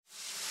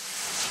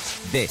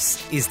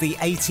This is the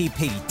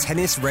ATP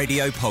Tennis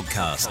Radio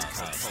Podcast.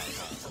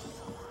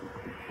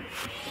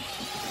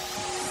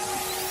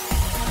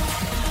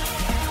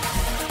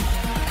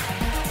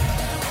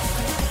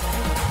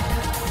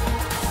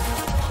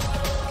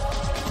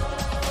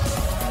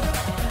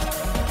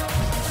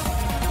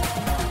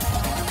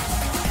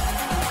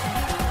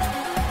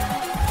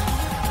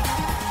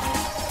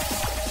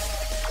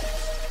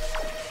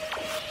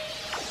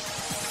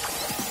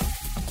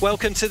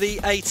 Welcome to the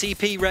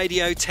ATP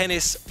Radio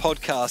Tennis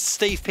Podcast.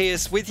 Steve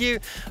Pearce with you.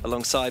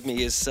 Alongside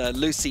me is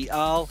Lucie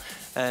Ahl.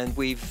 And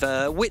we've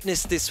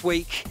witnessed this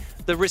week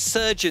the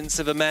resurgence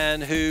of a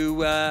man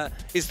who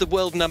is the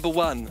world number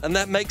one. And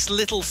that makes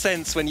little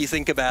sense when you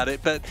think about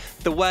it. But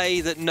the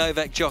way that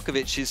Novak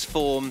Djokovic's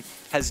form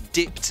has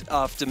dipped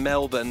after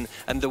Melbourne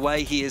and the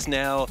way he is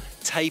now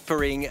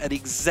tapering at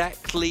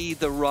exactly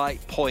the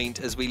right point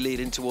as we lead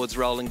in towards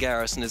Roland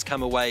Garros and has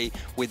come away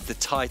with the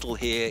title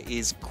here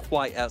is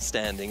quite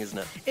outstanding, isn't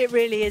it? It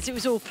really is. It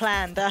was all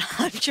planned,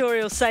 I'm sure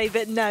he'll say,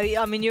 but no,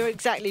 I mean, you're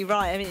exactly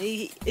right. I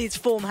mean, his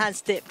form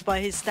has dipped by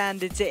his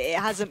standards. It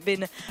hasn't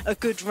been a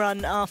good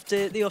run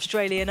after the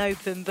Australian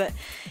Open, but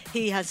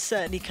he has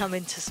certainly come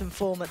into some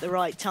form at the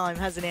right time,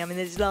 hasn't he? I mean,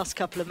 his last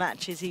couple of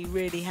matches, he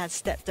really has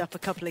stepped up a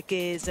couple of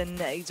gears, and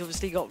he's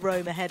obviously got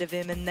Rome ahead of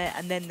him and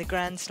then the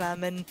Grand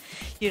Slam, and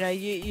you know,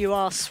 you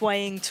are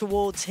swaying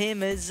towards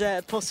him as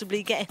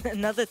possibly getting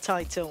another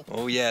title.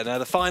 Oh yeah, now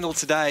the final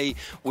today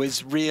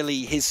was really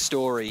his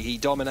story. He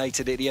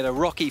dominated it. He had a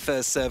rocky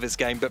first service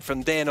game, but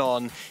from then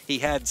on he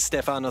had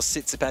Stefanos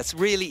Tsitsipas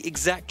really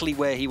exactly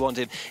where he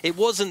wanted. It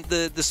wasn't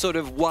the sort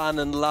of won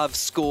and love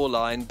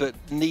scoreline, but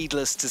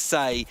needless to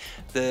say,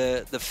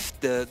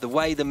 the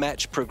way the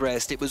match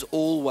progressed, it was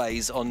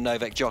always on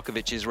Novak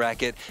Djokovic's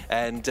racket,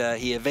 and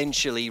he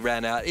eventually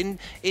ran out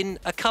in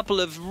a couple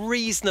of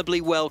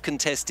reasonably well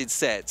contested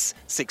sets,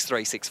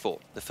 6-3, 6-4.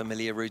 The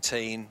familiar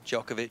routine.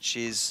 Djokovic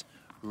is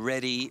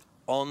ready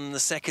on the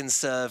second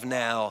serve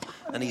now,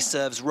 and he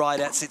serves right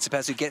at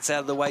Tsitsipas, who gets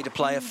out of the way to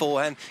play a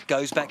forehand,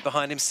 goes back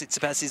behind him.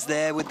 Tsitsipas is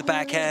there with the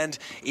backhand,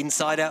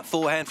 inside out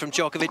forehand from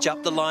Djokovic,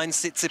 up the line.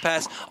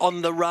 Tsitsipas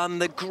on the run,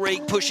 the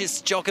Greek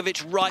pushes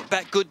Djokovic right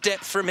back, good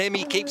depth from him,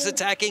 he keeps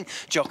attacking.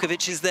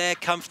 Djokovic is there,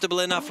 comfortable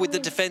enough with the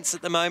defence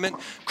at the moment.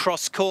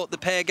 Cross court, the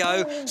pair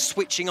go,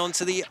 switching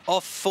onto the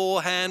off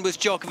forehand with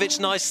Djokovic,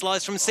 nice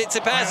slice from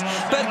Tsitsipas,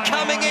 but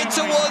coming in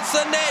towards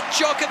the net,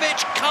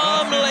 Djokovic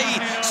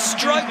calmly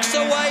strokes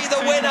away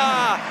the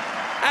winner,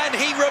 and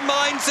he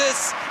reminds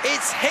us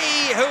it's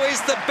he who is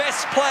the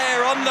best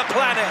player on the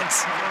planet.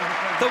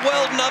 The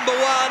world number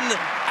one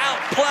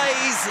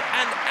outplays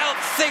and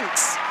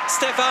outthinks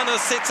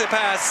Stefanos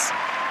Tsitsipas.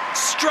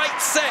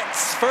 Straight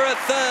sets for a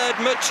third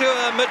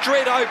Mutua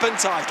Madrid Open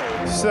title.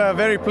 Just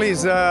very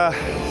pleased.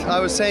 I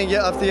was saying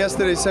after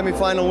yesterday's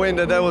semi-final win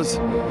that was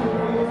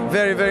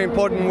very, very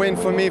important win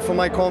for me, for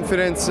my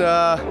confidence.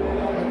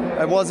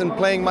 I wasn't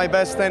playing my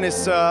best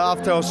tennis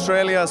after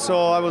Australia, so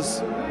I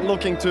was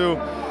looking to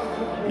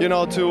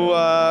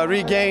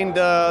regain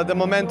the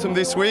momentum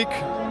this week,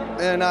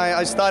 and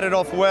I started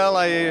off well.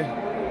 I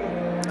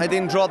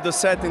didn't drop the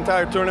set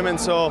entire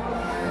tournament, so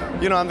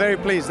I'm very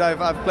pleased.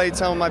 I've played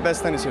some of my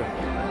best tennis here.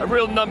 A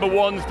real number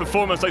one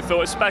performance, I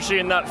thought, especially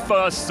in that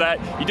first set.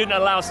 You didn't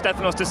allow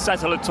Stefanos to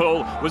settle at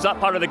all. Was that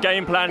part of the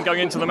game plan going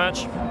into the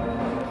match?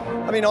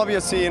 I mean,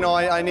 obviously,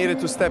 I needed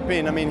to step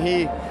in. I mean,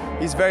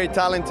 he's very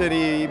talented.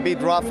 He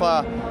beat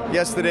Rafa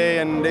yesterday,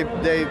 and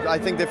I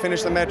think they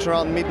finished the match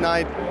around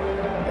midnight.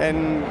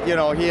 And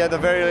he had a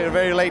very,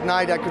 very late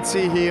night. I could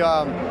see he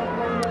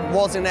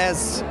wasn't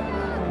as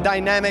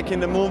dynamic in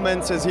the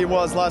movements as he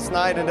was last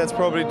night, and that's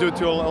probably due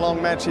to a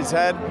long match he's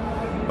had.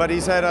 But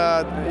he's had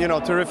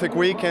a terrific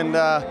week, and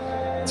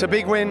it's a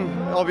big win,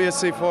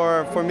 obviously,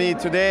 for me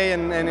today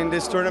and in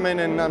this tournament.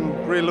 And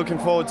I'm really looking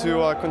forward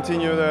to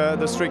continue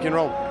the streak in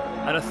Rome.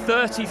 And a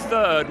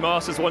 33rd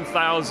Masters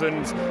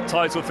 1000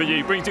 title for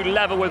you, brings you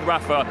level with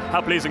Rafa. How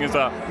pleasing is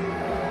that?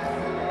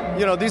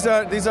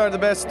 These are the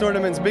best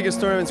tournaments, biggest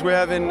tournaments we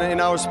have in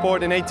our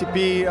sport, in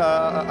ATP,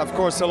 of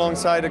course,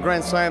 alongside the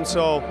Grand Slam.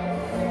 So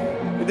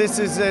this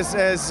is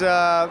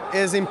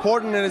as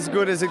important and as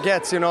good as it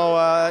gets, in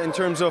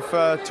terms of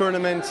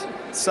tournament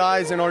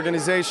size and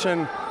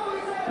organization.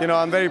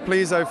 I'm very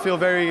pleased. I feel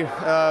very,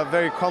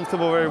 very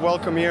comfortable, very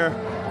welcome here.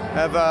 I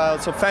have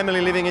also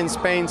family living in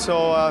Spain,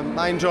 so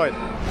I enjoy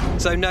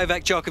it. So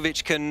Novak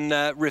Djokovic can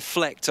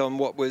reflect on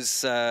what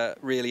was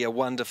really a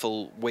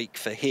wonderful week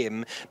for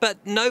him.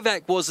 But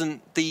Novak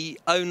wasn't the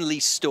only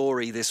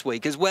story this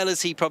week. As well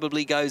as he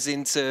probably goes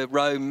into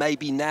Rome,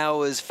 maybe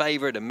now as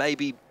favourite and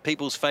maybe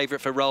people's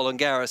favourite for Roland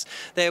Garros,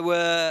 there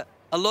were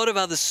a lot of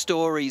other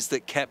stories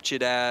that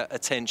captured our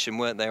attention,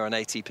 weren't there, on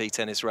ATP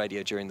Tennis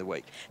Radio during the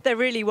week? There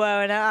really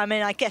were, and I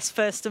mean, I guess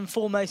first and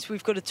foremost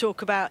we've got to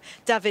talk about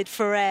David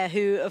Ferrer,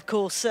 who of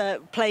course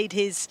played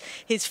his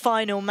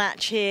final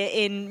match here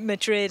in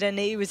Madrid, and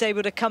he was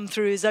able to come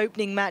through his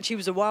opening match. He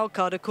was a wild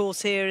card, of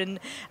course, here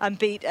and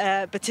beat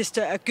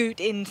Bautista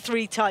Agut in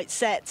 3 tight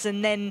sets,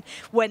 and then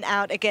went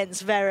out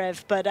against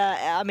Zverev. But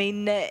I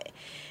mean,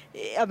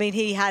 I mean,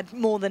 he had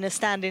more than a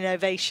standing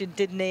ovation,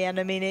 didn't he? And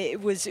I mean,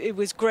 it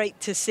was great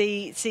to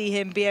see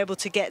him be able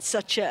to get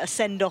such a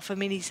send-off. I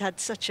mean, he's had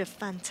such a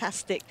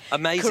fantastic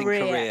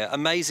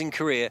amazing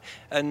career.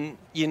 And,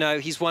 you know,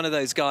 he's one of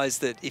those guys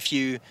that if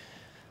you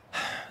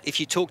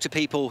talk to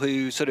people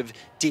who sort of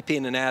dip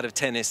in and out of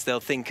tennis, they'll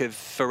think of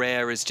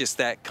Ferrer as just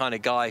that kind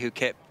of guy who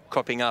kept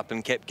cropping up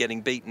and kept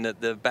getting beaten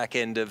at the back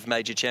end of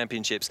major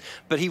championships.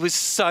 But he was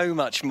so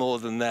much more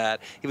than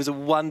that. He was a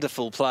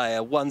wonderful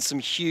player, won some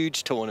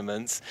huge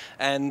tournaments,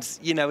 and,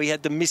 you know, he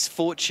had the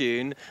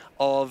misfortune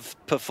of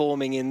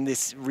performing in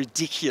this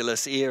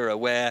ridiculous era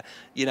where,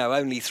 you know,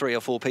 only 3 or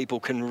 4 people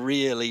can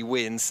really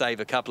win, save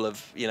a couple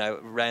of, you know,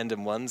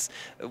 random ones,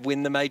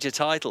 win the major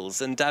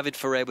titles. And David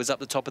Ferrer was up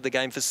the top of the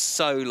game for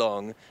so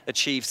long,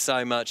 achieved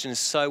so much, and is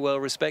so well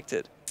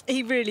respected.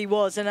 He really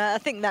was, and I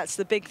think that's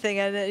the big thing.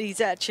 And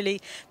he's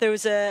actually, there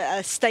was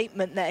a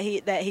statement that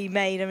he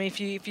made. I mean, if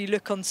you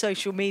look on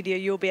social media,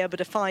 you'll be able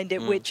to find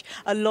it, which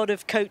a lot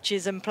of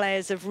coaches and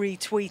players have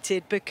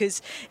retweeted,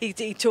 because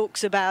he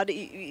talks about,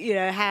 you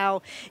know,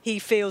 how he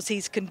feels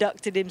he's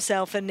conducted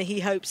himself, and he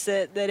hopes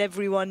that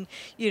everyone,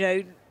 you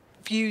know,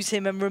 views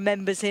him and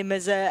remembers him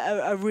as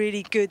a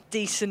really good,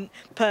 decent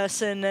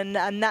person,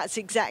 and that's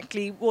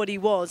exactly what he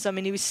was. I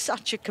mean, he was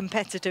such a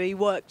competitor. He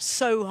worked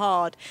so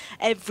hard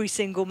every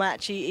single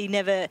match. He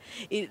never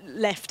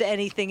left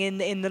anything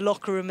in the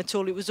locker room at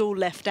all. It was all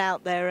left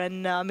out there,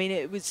 and I mean,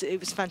 it was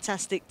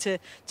fantastic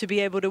to be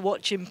able to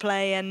watch him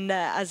play. And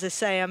as I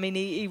say, I mean,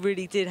 he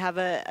really did have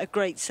a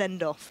great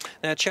send-off.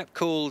 Now, a chap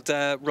called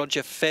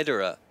Roger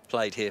Federer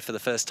played here for the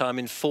first time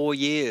in 4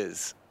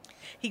 years.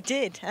 He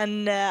did,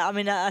 and I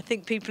mean, I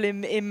think people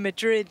in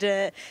Madrid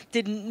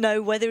didn't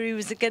know whether he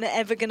was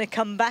ever going to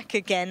come back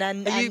again.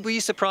 And were you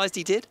surprised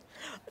he did?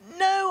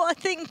 No, I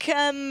think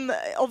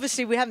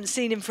obviously we haven't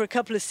seen him for a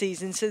couple of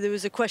seasons, so there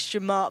was a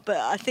question mark. But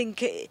I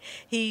think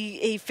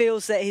he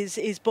feels that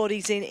his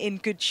body's in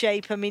good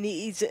shape. I mean,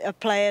 he's a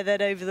player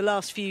that over the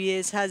last few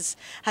years has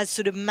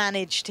sort of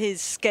managed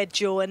his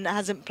schedule and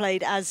hasn't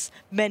played as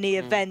many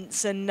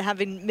events. And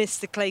having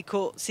missed the clay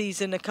court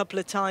season a couple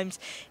of times,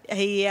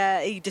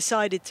 he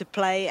decided to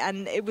play,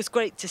 and it was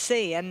great to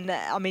see. And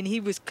I mean, he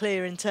was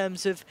clear in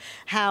terms of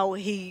how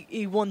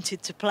he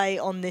wanted to play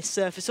on this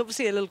surface.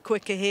 Obviously, a little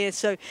quicker here,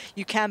 so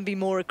you can be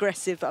more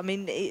aggressive. I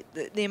mean,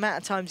 the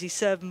amount of times he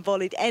served and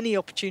volleyed, any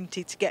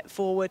opportunity to get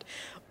forward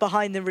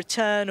behind the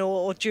return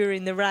or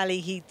during the rally,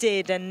 he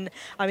did. And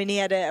I mean, he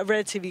had a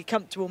relatively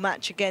comfortable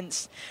match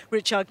against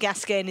Richard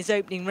Gasquet in his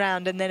opening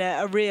round, and then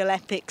a real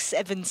epic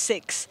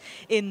 7-6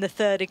 in the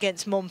third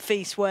against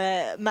Monfils,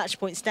 where match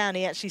points down,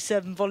 he actually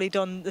served and volleyed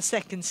on the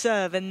second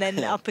serve. And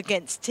then up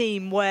against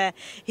Thiem, where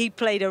he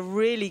played a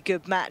really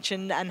good match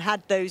and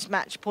had those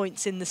match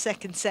points in the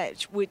second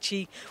set, which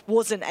he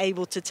wasn't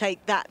able to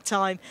take that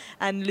time,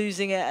 and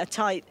losing a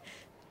tight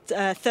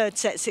third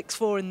set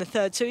 6-4 in the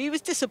third. So he was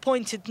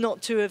disappointed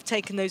not to have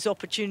taken those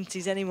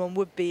opportunities. Anyone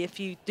would be if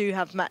you do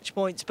have match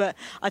points, but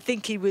I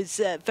think he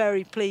was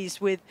very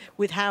pleased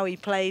with how he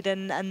played,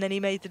 and then he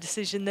made the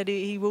decision that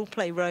he will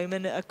play Rome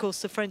and of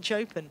course the French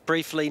Open.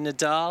 Briefly,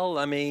 Nadal,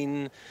 I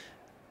mean,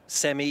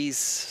 semis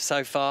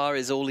so far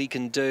is all he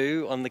can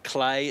do on the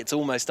clay. It's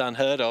almost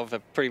unheard of.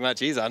 It pretty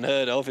much is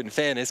unheard of, in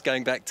fairness,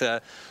 going back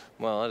to,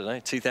 well, I don't know,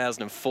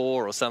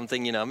 2004 or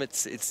something. You know,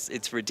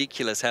 it's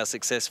ridiculous how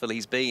successful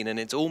he's been, and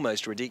it's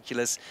almost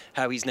ridiculous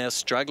how he's now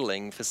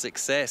struggling for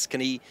success.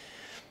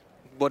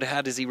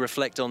 How does he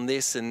reflect on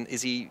this? And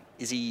is he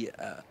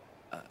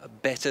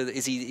better?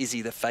 Is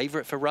he the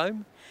favourite for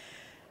Rome?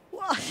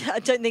 Well, I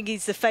don't think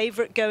he's the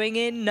favourite going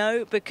in,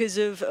 no, because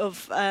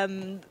of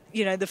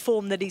you know, the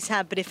form that he's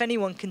had. But if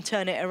anyone can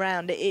turn it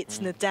around, it's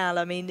Nadal.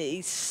 I mean,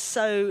 he's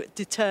so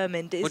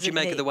determined, isn't he? What do you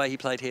make of the way he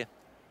played here?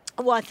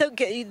 Well, I think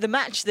the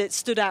match that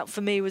stood out for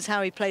me was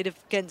how he played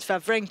against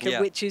Wawrinka,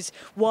 which is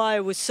why I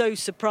was so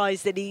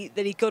surprised that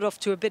he got off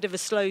to a bit of a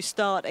slow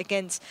start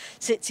against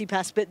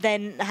Tsitsipas, but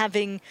then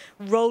having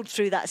rolled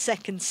through that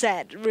second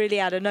set, really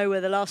out of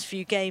nowhere, the last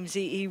few games,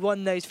 he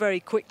won those very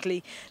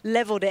quickly,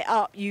 levelled it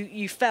up.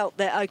 You felt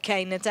that,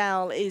 OK,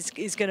 Nadal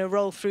is going to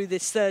roll through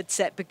this third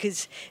set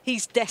because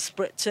he's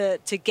desperate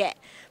to get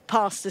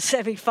past the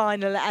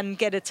semi-final and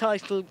get a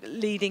title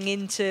leading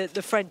into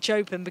the French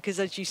Open, because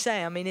as you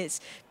say, I mean, it's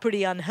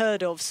pretty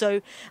unheard of.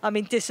 So, I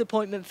mean,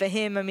 disappointment for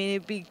him. I mean,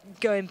 he'd be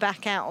going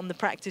back out on the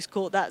practice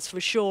court, that's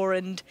for sure.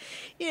 And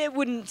it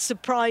wouldn't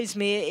surprise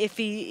me if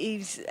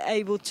he's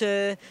able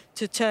to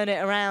turn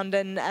it around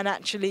and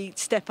actually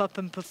step up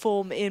and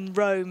perform in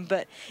Rome.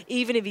 But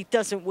even if he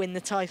doesn't win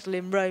the title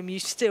in Rome, you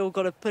still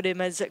got to put him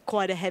as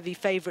quite a heavy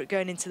favourite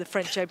going into the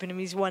French Open. I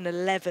mean, he's won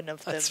 11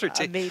 of them. That's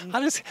ridiculous. I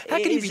mean, how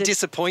can you be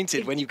disappointed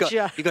when you've got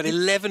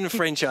 11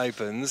 French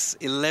Opens,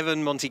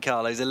 11 Monte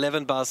Carlos,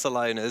 11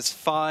 Barcelonas,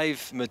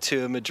 5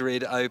 Mutua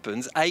Madrid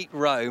Opens, 8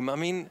 Rome? I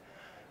mean,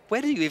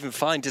 where do you even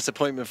find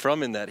disappointment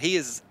from in that? He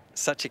is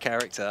such a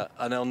character,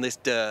 and on this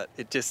dirt,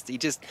 he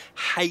just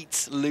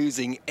hates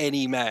losing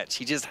any match.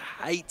 He just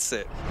hates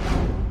it.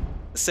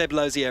 Seb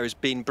Lozier has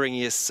been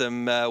bringing us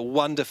some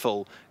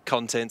wonderful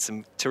content,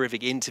 some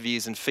terrific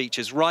interviews and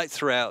features right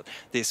throughout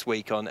this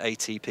week on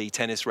ATP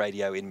Tennis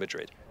Radio in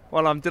Madrid.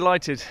 Well, I'm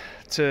delighted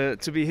to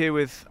be here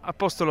with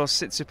Apostolos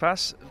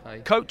Tsitsipas,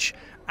 coach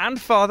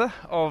and father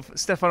of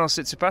Stefanos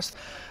Tsitsipas.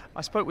 I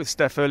spoke with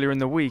Steph earlier in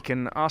the week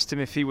and asked him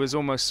if he was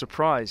almost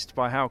surprised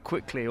by how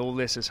quickly all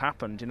this has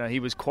happened. You know, he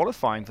was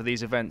qualifying for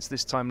these events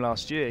this time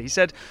last year. He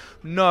said,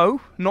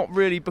 no, not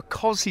really,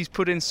 because he's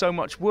put in so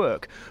much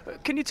work.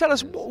 Can you tell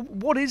us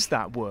what is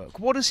that work?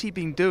 What has he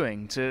been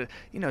doing to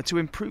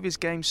improve his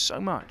game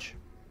so much?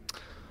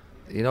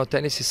 You know,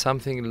 tennis is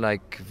something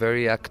like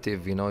very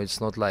active. You know,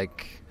 it's not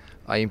like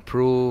I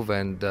improve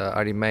and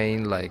I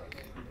remain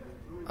like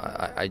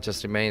I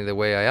just remain the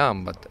way I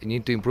am, but I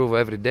need to improve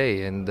every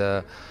day.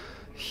 And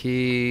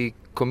he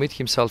commit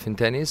himself in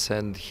tennis,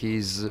 and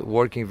he's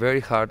working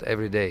very hard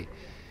every day.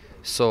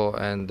 So,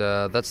 and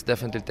that's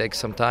definitely takes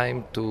some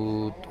time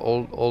to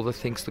all the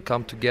things to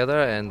come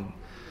together and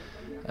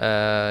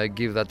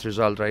give that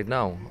result right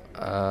now.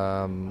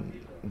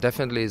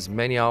 Definitely, it's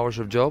many hours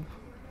of job.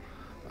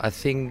 I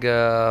think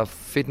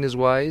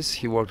fitness-wise,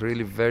 he worked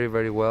really very,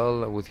 very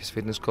well with his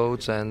fitness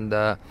coach, and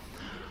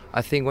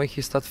I think when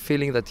he starts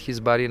feeling that his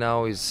body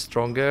now is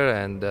stronger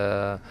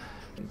and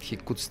he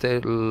could stay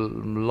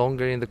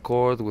longer in the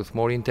court with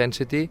more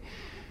intensity,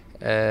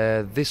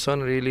 this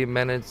one really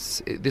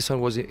managed. This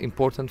one was an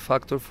important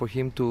factor for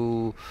him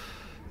to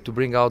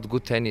bring out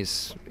good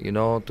tennis. You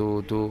know,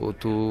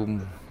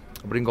 to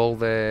bring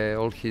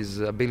all his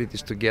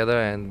abilities together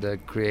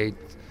and create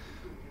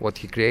what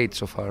he created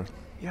so far.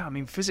 Yeah, I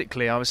mean,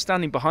 physically, I was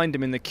standing behind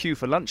him in the queue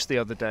for lunch the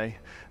other day,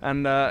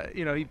 and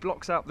he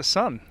blocks out the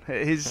sun.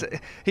 Has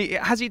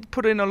he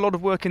put in a lot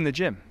of work in the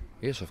gym?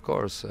 Yes, of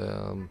course.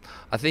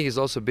 I think he's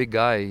also a big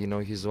guy. You know,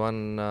 he's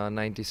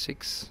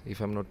 196, if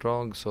I'm not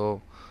wrong.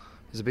 So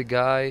he's a big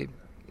guy.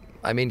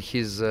 I mean,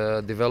 his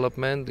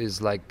development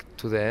is like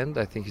to the end.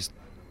 I think he's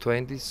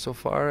 20 so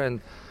far, and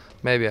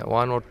maybe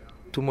 1 or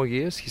 2 more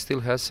years. He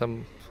still has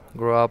some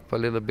grow up a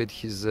little bit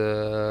his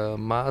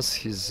mass,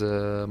 his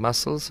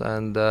muscles,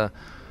 and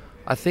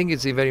I think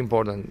it's very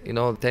important. You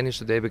know, tennis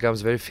today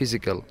becomes very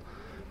physical,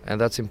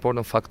 and that's an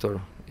important factor.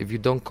 If you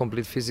don't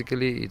complete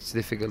physically, it's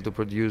difficult to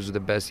produce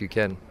the best you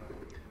can.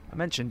 I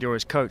mentioned you're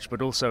his coach,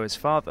 but also his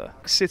father.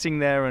 Sitting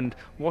there and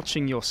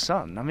watching your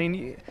son, I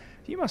mean,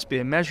 you must be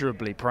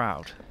immeasurably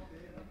proud.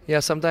 Yeah,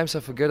 sometimes I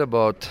forget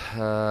about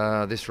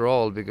this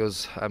role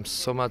because I'm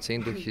so much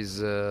into his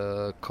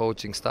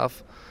coaching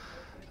stuff.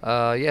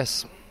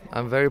 Yes,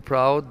 I'm very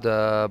proud,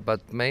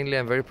 but mainly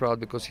I'm very proud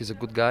because he's a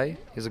good guy,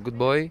 he's a good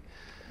boy.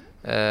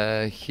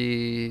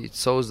 He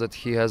shows that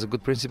he has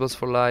good principles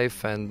for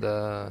life, and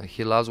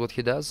he loves what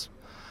he does.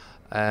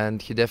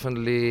 And he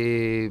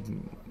definitely,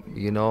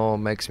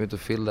 makes me to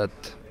feel that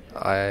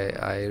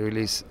I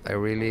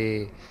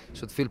really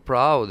should feel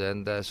proud,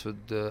 and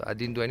I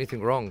didn't do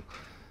anything wrong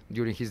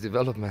during his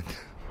development.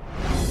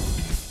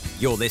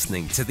 You're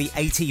listening to the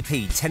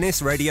ATP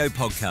Tennis Radio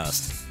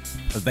Podcast.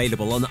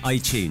 Available on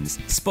iTunes,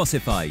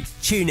 Spotify,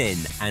 TuneIn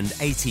and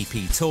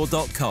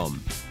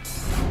atptour.com.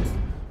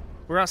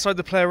 We're outside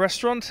the Player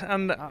Restaurant,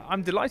 and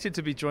I'm delighted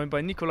to be joined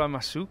by Nicolas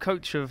Massu,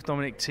 coach of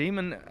Dominic's team.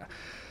 And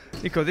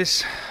Nico,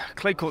 this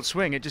clay court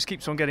swing, it just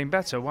keeps on getting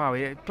better. Wow,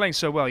 you're playing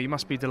so well, you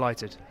must be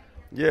delighted.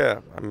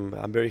 Yeah,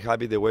 I'm very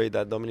happy the way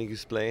that Dominic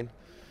is playing.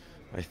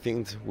 I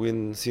think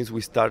since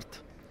we start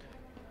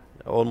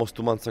almost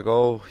 2 months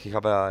ago, he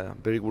had a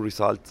very good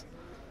result.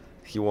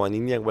 He won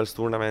Indian Wells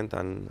tournament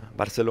and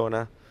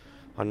Barcelona,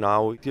 and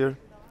now here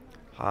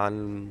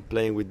and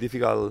playing with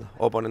difficult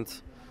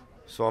opponents.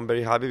 So I'm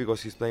very happy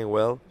because he's playing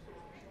well.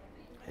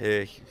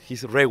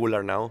 He's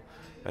regular now.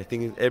 I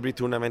think in every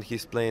tournament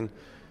he's playing,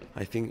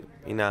 I think,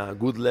 in a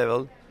good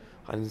level,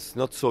 and it's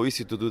not so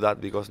easy to do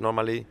that because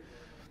normally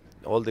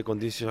all the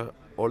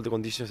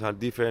conditions are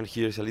different.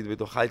 Here is a little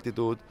bit of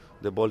altitude,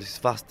 the ball is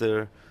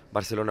faster,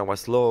 Barcelona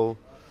was slow,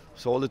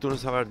 so all the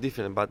tournaments are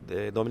different. But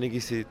Dominic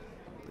is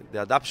the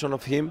adaptation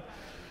of him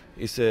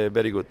is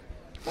very good.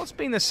 What's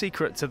been the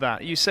secret to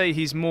that? You say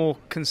he's more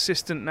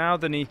consistent now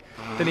than he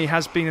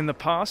has been in the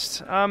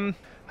past.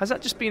 Has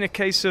that just been a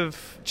case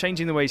of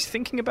changing the way he's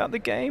thinking about the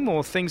game,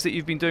 or things that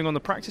you've been doing on the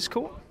practice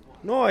court?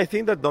 No, I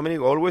think that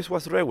Dominic always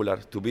was regular.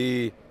 To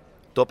be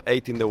top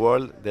 8 in the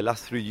world the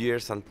last 3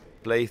 years and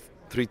play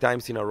 3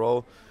 times in a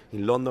row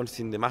in London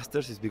in the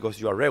Masters is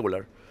because you are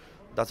regular.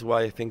 That's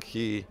why I think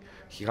he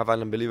have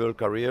an unbelievable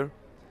career.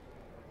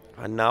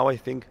 And now I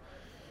think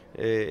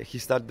he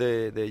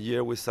started the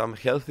year with some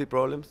healthy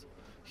problems.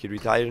 He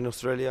retired in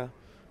Australia.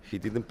 He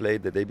didn't play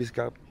the Davis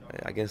Cup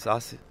against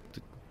us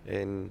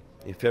in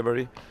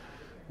February.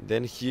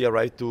 Then he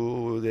arrived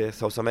to the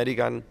South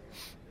American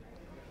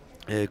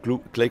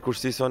clay court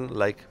season,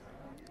 like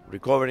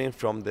recovering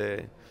from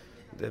the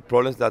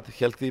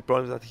healthy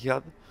problems that he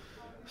had.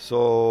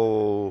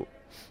 So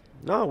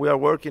now we are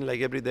working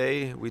like every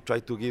day. We try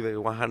to give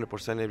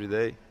 100% every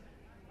day,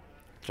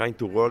 trying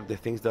to work the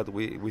things that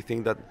we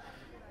think that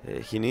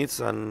he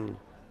needs, and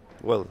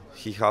well,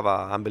 he have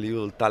an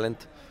unbelievable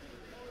talent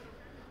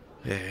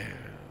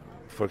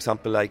for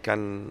example,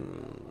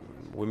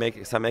 we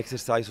make some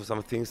exercise or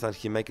some things, and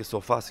he make it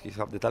so fast. He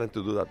have the talent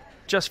to do that.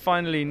 Just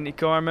finally,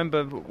 Nico, I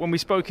remember when we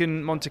spoke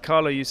in Monte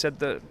Carlo, you said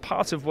that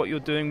part of what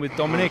you're doing with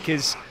Dominic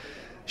is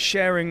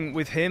sharing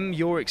with him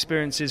your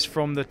experiences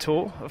from the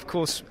tour. Of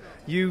course,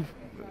 you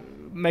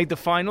made the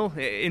final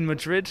in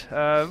Madrid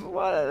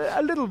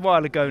a little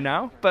while ago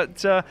now, but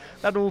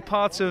that all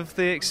part of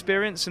the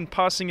experience and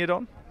passing it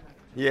on?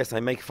 Yes, I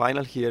make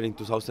final here in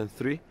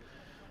 2003.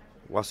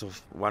 Was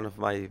one of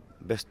my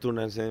best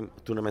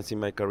tournaments in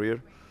my career.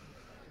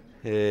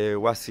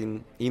 Was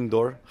in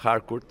indoor,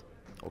 hardcourt,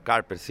 or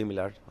carpet,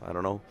 similar, I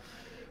don't know.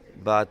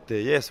 But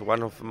yes,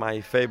 one of my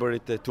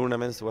favorite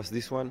tournaments was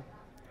this one.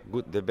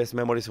 Good, the best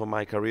memories of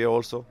my career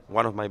also,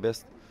 one of my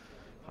best.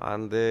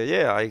 And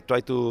I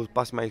try to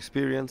pass my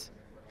experience.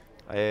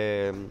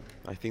 I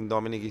think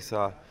Dominic is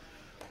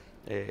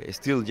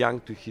still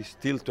young, he's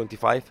still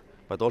 25,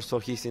 but also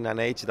he's in an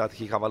age that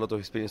he have a lot of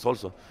experience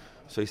also.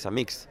 So it's a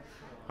mix.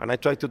 And I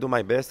try to do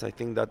my best. I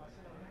think that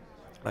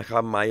I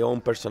have my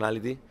own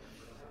personality.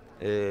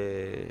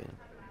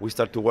 We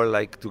start to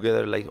work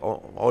together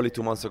only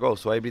 2 months ago.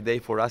 So every day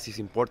for us is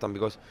important,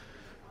 because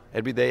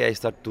every day I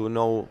start to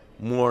know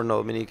more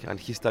Dominic, and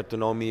he start to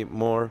know me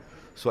more.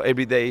 So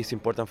every day is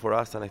important for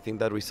us, and I think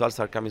that results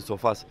are coming so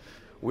fast.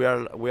 We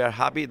are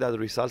happy that the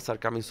results are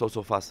coming so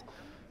fast.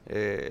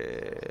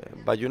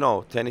 But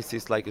tennis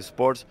is like a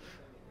sport.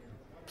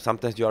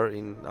 Sometimes you are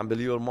in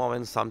unbelievable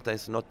moments,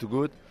 sometimes not too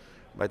good.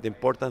 But the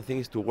important thing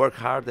is to work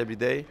hard every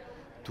day,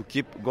 to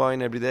keep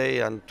going every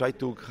day and try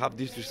to have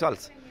these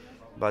results.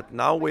 But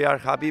now we are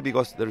happy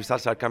because the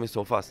results are coming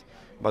so fast.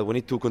 But we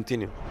need to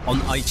continue. On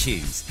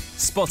iTunes,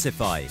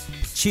 Spotify,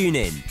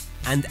 TuneIn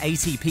and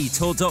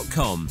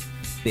ATPTour.com,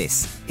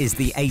 this is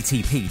the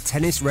ATP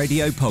Tennis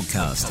Radio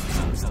Podcast.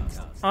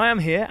 I am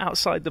here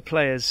outside the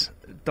players'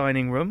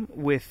 dining room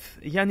with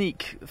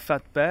Yannick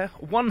Fatbert,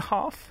 one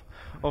half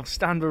of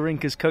Stan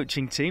Wawrinka's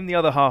coaching team, the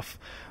other half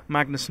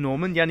Magnus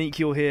Norman. Yannick,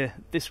 you're here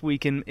this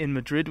week in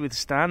Madrid with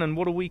Stan, and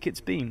what a week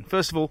it's been.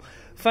 First of all,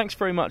 thanks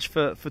very much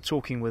for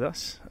talking with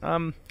us.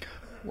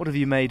 What have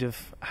you made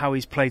of how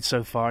he's played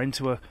so far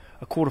into a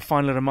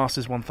quarter-final at a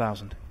Masters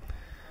 1000?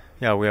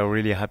 Yeah, we are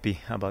really happy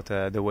about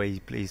the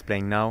way he's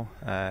playing now.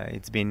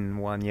 It's been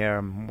 1 year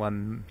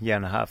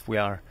and a half.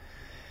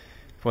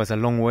 It was a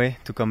long way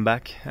to come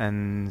back,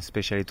 and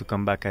especially to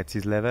come back at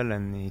his level,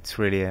 and it's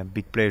really a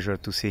big pleasure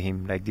to see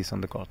him like this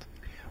on the court.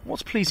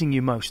 What's pleasing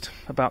you most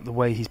about the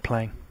way he's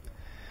playing?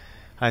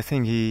 I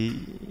think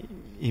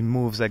he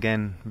moves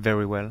again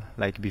very well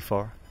like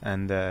before,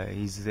 and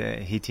he's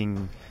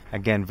hitting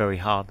again very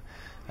hard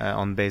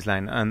on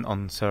baseline and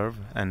on serve,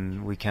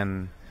 and we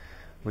can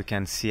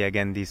see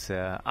again this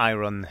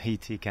iron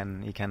hit he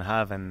can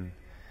have, and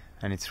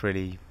it's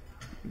really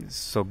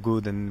so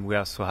good, and we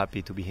are so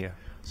happy to be here.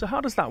 So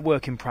how does that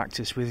work in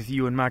practice with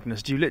you and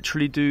Magnus? Do you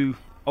literally do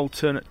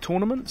alternate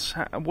tournaments?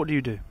 What do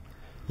you do?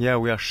 Yeah,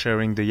 we are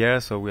sharing the year,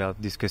 so we are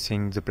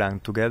discussing the plan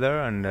together,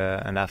 and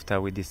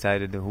after we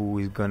decided who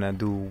is gonna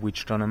do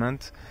which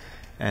tournament,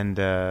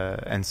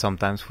 and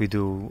sometimes we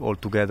do all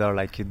together.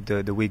 Like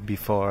the week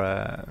before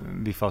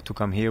to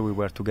come here, we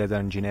were together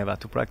in Geneva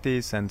to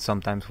practice, and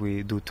sometimes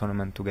we do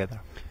tournament together.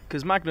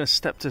 Because Magnus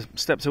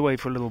stepped away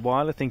for a little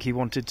while. I think he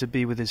wanted to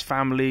be with his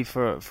family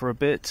for a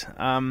bit.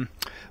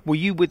 Were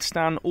you with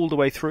Stan all the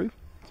way through?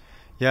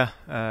 Yeah,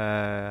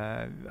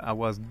 I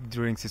was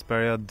during this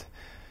period.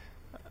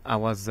 I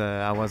was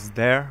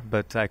there,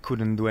 but I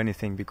couldn't do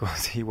anything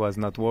because he was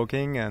not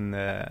working,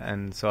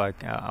 and so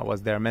I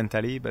was there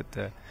mentally,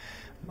 but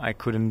I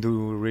couldn't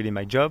do really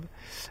my job.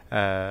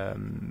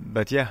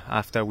 But yeah,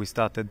 after we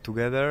started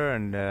together,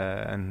 and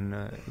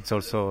it's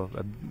also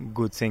a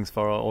good thing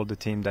for all the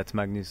team that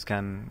Magnus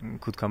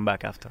could come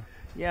back after.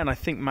 Yeah, and I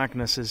think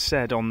Magnus has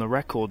said on the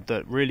record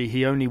that really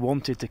he only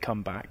wanted to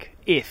come back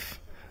if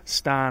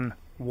Stan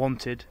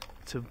wanted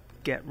to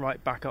get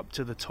right back up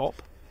to the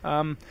top.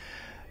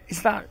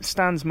 Is that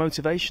Stan's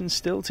motivation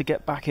still to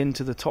get back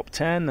into the top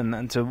 10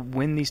 and to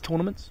win these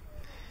tournaments?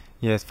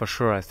 Yes, for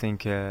sure. I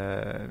think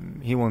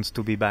he wants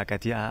to be back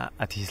at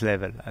his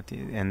level,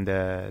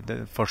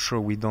 for sure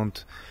we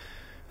don't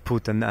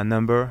put a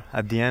number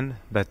at the end,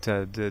 but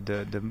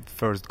the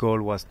first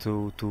goal was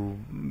to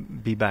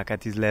be back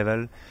at his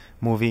level,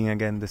 moving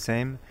again the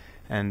same.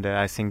 And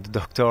I think the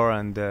doctor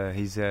and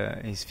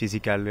his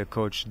physical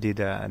coach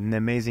did an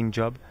amazing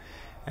job.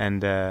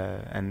 And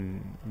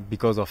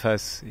because of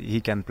us,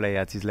 he can play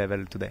at his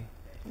level today.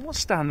 What's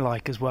Stan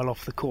like as well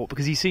off the court?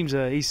 Because he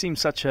seems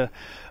such a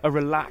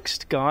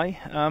relaxed guy.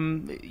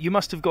 You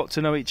must have got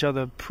to know each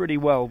other pretty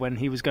well when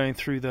he was going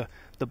through the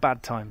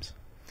bad times.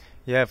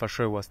 Yeah, for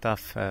sure it was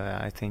tough.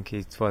 I think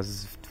it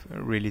was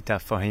really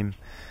tough for him,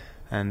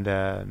 and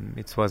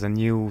it was a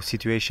new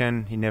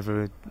situation. He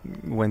never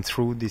went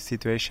through this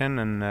situation,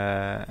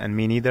 and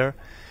me neither.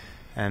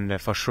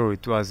 And for sure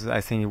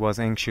I think he was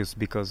anxious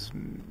because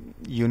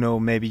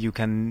maybe you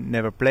can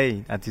never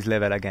play at this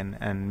level again,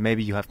 and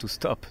maybe you have to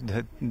stop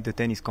the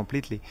tennis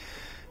completely.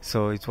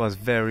 So it was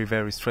very,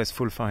 very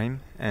stressful for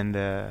him, and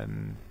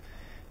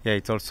yeah,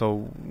 it's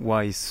also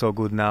why he's so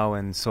good now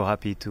and so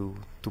happy to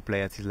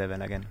play at his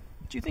level again.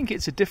 Do you think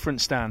it's a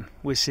different Stan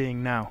we're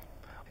seeing now,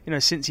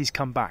 since he's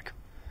come back?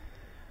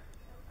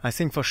 I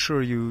think for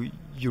sure you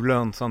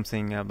learn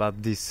something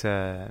about this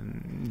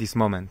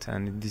moment,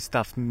 and this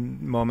tough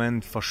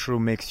moment for sure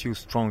makes you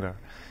stronger.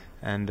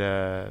 And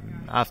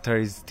after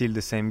he's still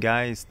the same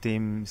guy,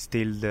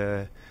 still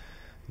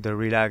the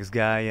relaxed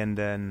guy, and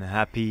then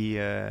happy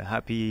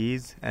he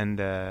is,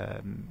 and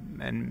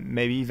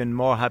maybe even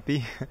more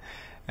happy.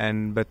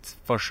 But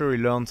for sure he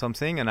learned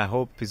something, and I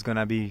hope it's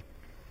gonna be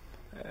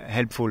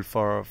helpful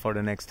for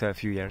the next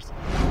few years.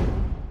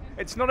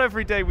 It's not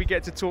every day we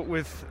get to talk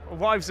with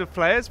wives of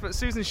players, but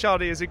Susan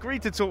Shardy has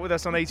agreed to talk with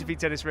us on ATP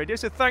Tennis Radio,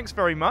 so thanks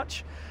very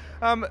much.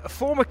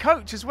 Former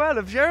coach as well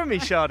of Jeremy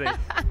Shardy.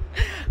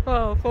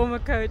 Well, former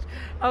coach.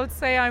 I would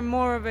say I'm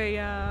more of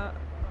a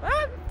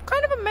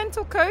kind of a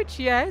mental coach,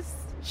 yes.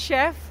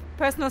 Chef,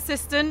 personal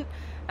assistant,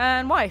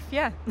 and wife,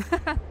 yeah.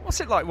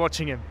 What's it like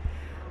watching him?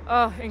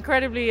 Oh,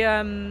 incredibly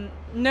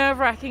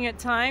nerve-wracking at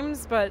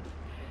times, but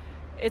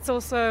it's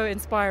also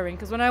inspiring,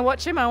 because when I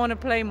watch him, I want to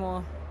play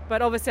more.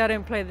 But obviously I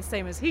don't play the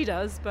same as he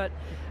does, but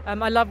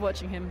I love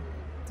watching him.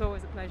 It's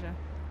always a pleasure.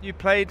 You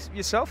played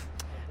yourself?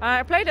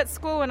 I played at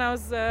school when I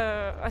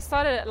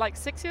started at like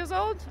 6 years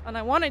old, and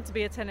I wanted to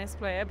be a tennis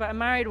player, but I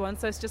married one,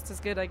 so it's just as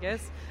good, I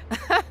guess.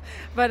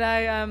 But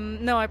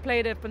I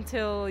played up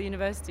until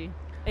university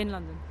in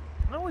London.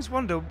 I always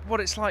wonder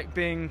what it's like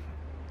being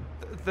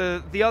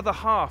the other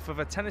half of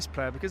a tennis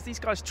player, because these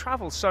guys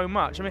travel so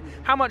much. I mean,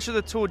 how much of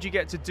the tour do you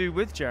get to do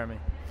with Jeremy?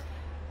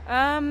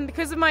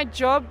 Because of my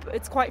job,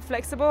 it's quite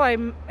flexible.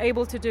 I'm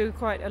able to do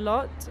quite a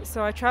lot,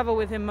 so I travel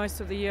with him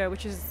most of the year,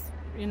 which is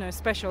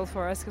special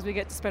for us because we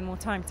get to spend more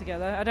time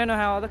together. I don't know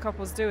how other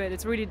couples do it.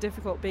 It's really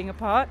difficult being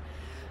apart.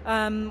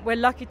 We're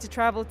lucky to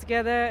travel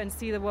together and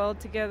see the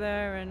world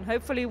together and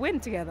hopefully win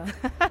together.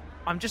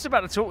 I'm just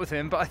about to talk with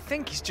him, but I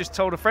think he's just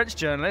told a French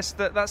journalist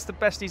that that's the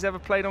best he's ever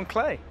played on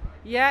clay.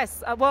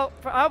 Yes, well,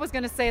 I was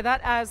going to say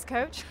that as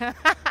coach.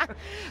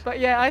 But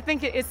yeah, I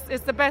think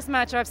it's the best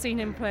match I've seen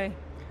him play.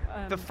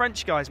 The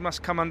French guys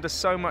must come under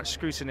so much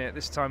scrutiny at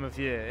this time of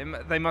year.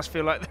 They must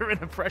feel like they're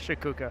in a pressure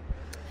cooker.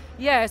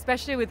 Yeah,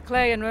 especially with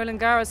Clay and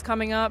Roland Garros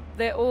coming up.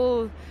 They're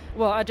all,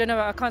 well, I don't know,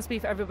 I can't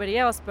speak for everybody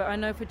else, but I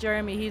know for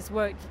Jeremy, he's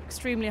worked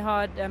extremely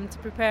hard to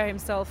prepare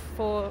himself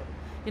for,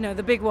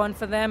 the big one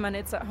for them, and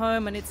it's at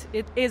home, and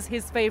it is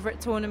his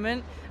favourite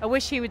tournament. I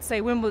wish he would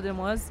say Wimbledon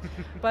was,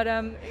 but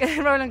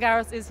Roland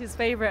Garros is his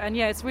favourite, and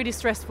yeah, it's really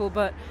stressful,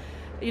 but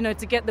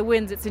to get the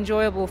wins, it's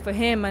enjoyable for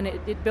him, and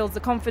it builds the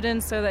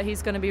confidence so that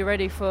he's going to be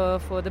ready for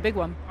the big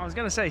one. I was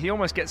going to say, he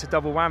almost gets a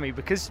double whammy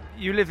because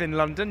you live in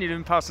London, you live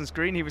in Parsons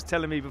Green, he was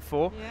telling me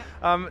before.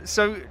 Yeah.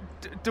 So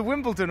do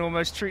Wimbledon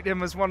almost treat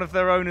him as one of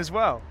their own as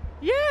well?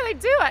 Yeah, they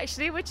do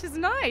actually, which is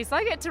nice.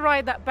 I get to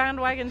ride that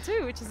bandwagon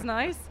too, which is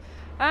nice.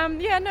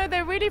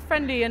 They're really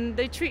friendly, and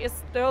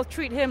they'll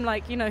treat him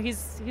like,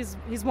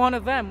 he's one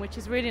of them, which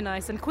is really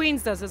nice. And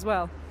Queen's does as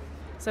well.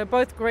 So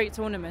both great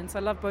tournaments. I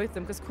love both of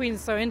them because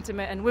Queen's so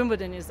intimate, and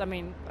Wimbledon is,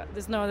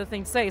 there's no other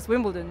thing to say. It's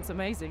Wimbledon. It's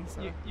amazing.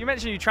 So. You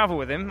mentioned you travel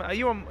with him.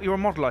 You're a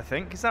model, I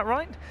think. Is that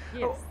right?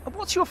 Yes.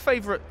 What's your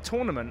favourite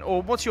tournament,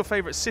 or what's your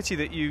favourite city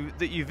that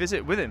you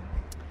visit with him?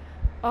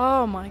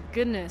 Oh my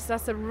goodness,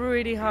 that's a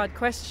really hard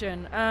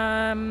question.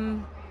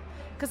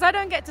 Because I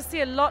don't get to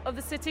see a lot of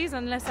the cities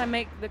unless I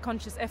make the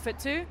conscious effort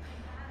to.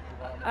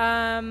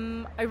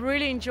 I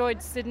really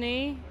enjoyed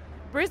Sydney.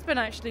 Brisbane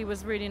actually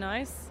was really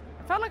nice.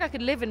 I felt like I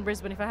could live in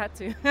Brisbane if I had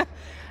to.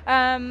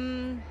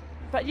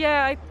 But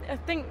yeah, I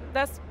think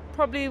that's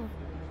probably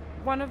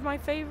one of my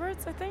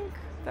favourites, I think,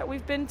 that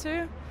we've been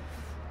to.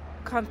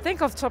 Can't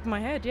think off the top of my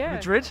head, yeah.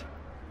 Madrid?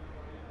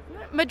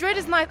 Madrid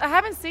is nice. I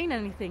haven't seen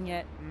anything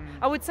yet.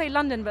 I would say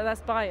London, but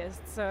that's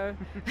biased, so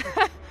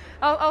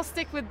I'll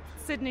stick with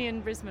Sydney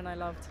and Brisbane I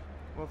loved.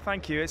 Well,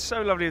 thank you. It's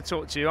so lovely to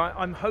talk to you.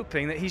 I'm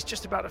hoping that he's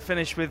just about to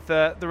finish with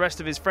the rest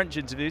of his French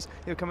interviews.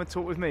 He'll come and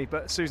talk with me.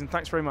 But Susan,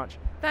 thanks very much.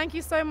 Thank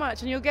you so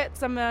much. And you'll get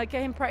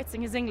him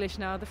practicing his English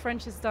now. The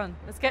French is done.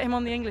 Let's get him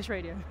on the English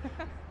radio.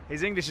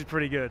 His English is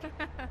pretty good.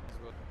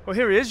 Well,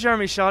 here he is,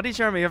 Jeremy Shardy.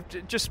 Jeremy,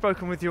 I've just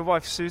spoken with your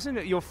wife,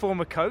 Susan, your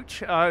former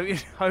coach. I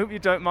hope you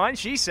don't mind.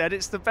 She said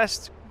it's the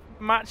best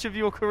match of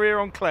your career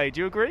on clay.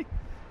 Do you agree?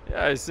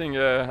 Yeah, I think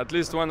at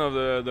least one of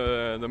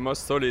the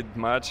most solid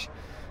match.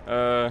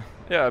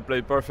 I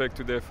played perfect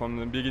today from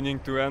the beginning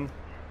to end.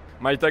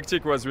 My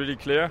tactic was really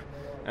clear,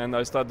 and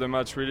I started the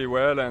match really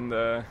well, and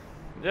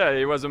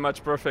it was a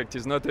match perfect.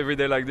 It's not every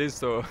day like this,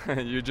 so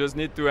you just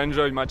need to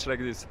enjoy a match like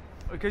this.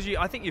 Because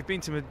I think you've been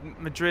to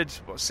Madrid,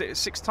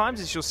 six times?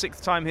 It's your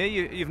sixth time here.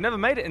 You've never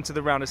made it into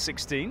the round of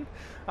 16.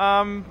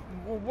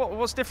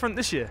 What's different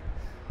this year?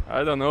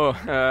 I don't know.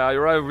 I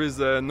arrived with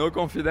no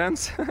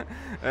confidence,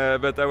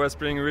 but I was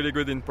playing really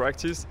good in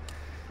practice.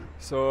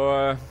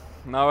 So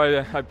now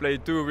I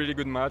played two really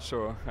good matches,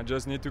 so I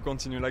just need to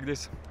continue like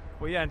this.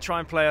 Well, yeah, and try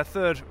and play a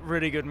third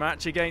really good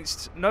match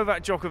against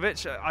Novak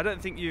Djokovic. I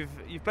don't think you've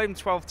played him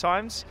 12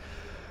 times.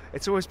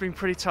 It's always been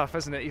pretty tough,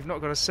 hasn't it? You've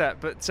not got a set,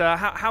 but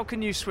how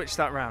can you switch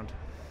that round?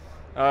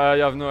 I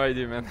have no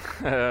idea, man.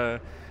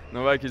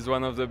 Novak is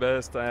one of the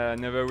best. I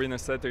never win a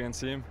set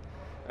against him.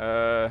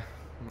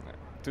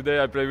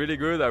 Today I play really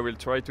good. I will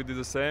try to do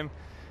the same.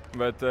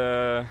 But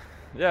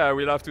I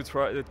will have to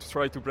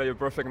try to play a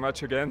perfect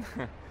match again.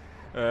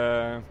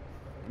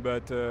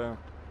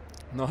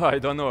 No, I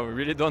don't know. I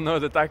really don't know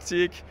the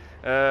tactic.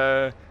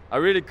 I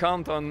really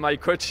count on my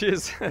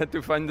coaches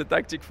to find the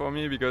tactic for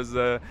me, because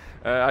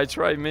I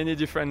try many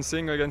different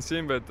things against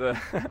him, but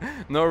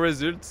no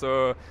result.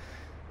 So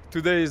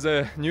today is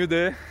a new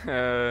day.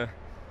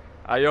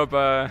 I hope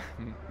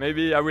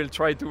maybe I will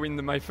try to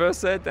win my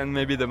first set and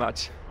maybe the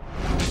match.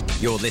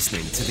 You're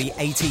listening to the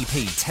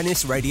ATP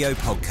Tennis Radio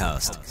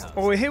Podcast.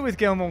 Well, we're here with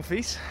Gael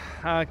Monfils.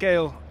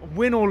 Gael,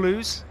 win or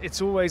lose,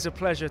 it's always a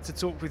pleasure to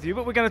talk with you.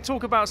 But we're going to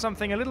talk about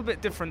something a little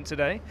bit different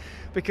today,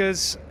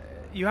 because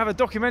you have a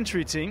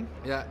documentary team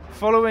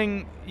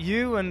following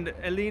you and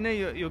Elina,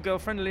 your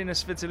girlfriend, Elina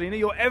Svitolina,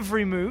 your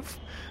every move.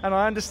 And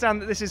I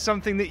understand that this is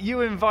something that you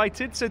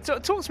invited. So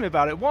talk to me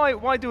about it.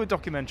 Why do a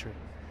documentary?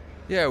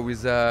 Yeah,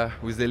 with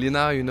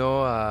Elina,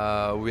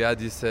 we had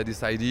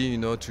this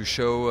idea, to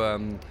show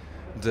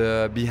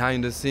the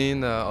behind the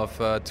scene of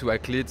two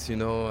athletes,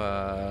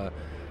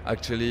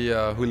 actually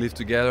who live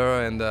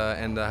together and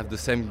have the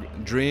same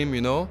dream,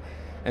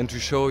 and to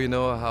show,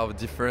 how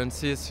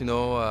differences,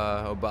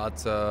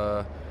 about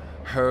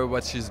her,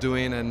 what she's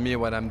doing, and me,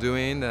 what I'm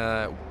doing.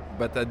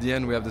 But at the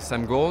end, we have the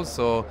same goals.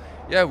 So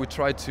yeah, we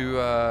try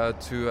to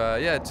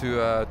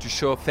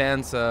show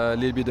fans a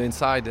little bit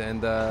inside,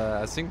 and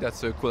I think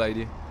that's a cool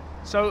idea.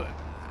 So,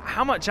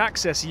 how much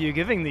access are you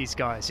giving these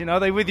guys? Are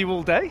they with you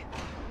all day?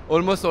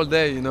 Almost all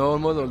day,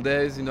 almost all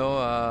days,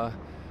 they're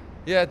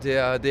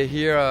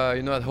here,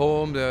 at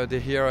home. They're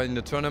here in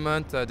the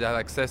tournament. They have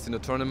access in the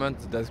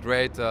tournament. That's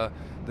great.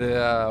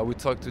 We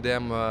talk to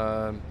them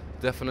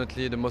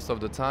definitely the most of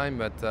the time.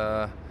 But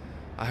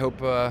I hope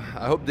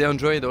they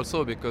enjoy it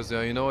also, because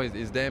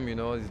it's them.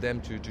 It's them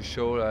to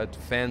show to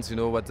fans,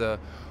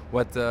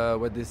 what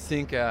they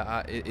think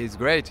is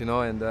great.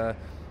 And I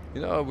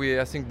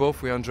think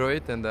both we enjoy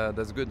it, and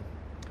that's good.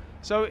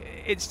 So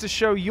it's to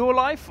show your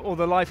life or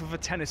the life of a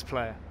tennis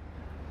player?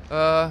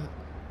 I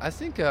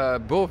think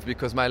both,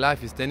 because my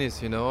life is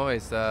tennis. Our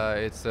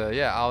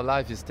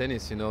life is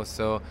tennis.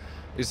 So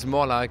it's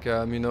more like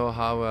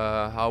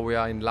how we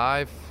are in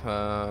life,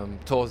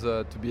 towards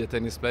to be a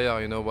tennis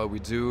player. What we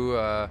do.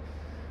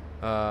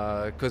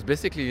 Because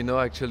basically,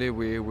 actually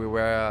we were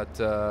at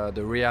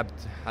the rehab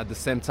at the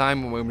same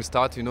time when we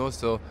start.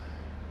 So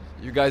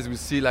you guys will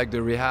see like the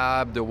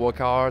rehab, the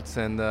workouts,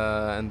 and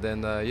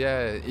then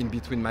in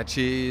between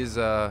matches,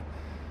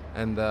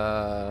 and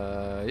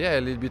a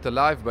little bit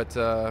alive. But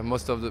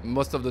most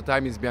of the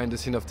time is behind the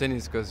scene of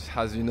tennis, because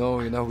as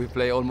we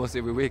play almost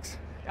every week.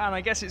 And I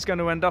guess it's going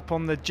to end up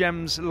on the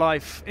Gems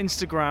Life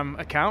Instagram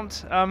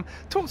account.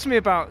 Talk to me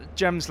about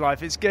Gems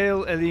Life. It's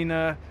Gael,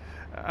 Elina,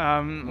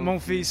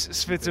 Monfils,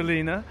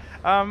 Svitolina.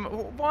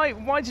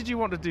 Why did you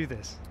want to do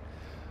this?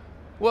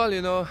 Well,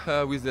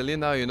 with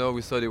Elina,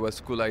 we thought it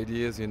was cool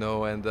ideas,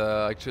 and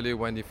actually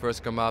when he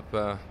first came up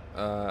at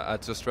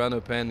the Australian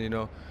Open,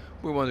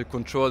 we want to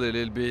control a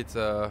little bit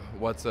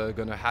what's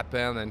going to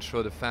happen and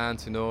show the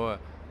fans, Oh,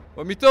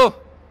 Mito,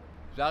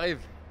 j'arrive.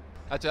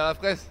 Ah, tu as la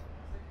fraise?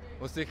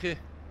 On s'écrit.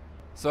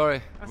 Sorry,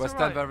 was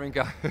Stan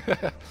Wawrinka.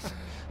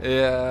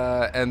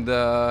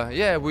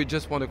 We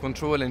just want to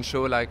control and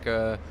show like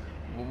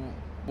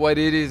what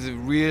it is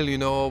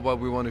real, what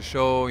we want to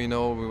show, we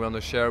want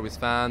to share with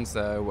fans.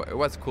 It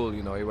was cool,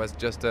 it was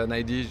just an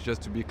idea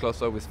just to be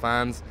closer with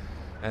fans,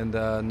 and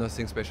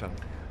nothing special.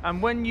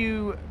 And when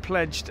you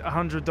pledged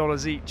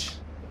 $100 each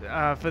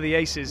for the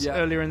Aces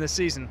earlier in the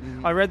season,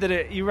 I read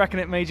that you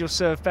reckon it made your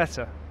serve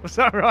better. Was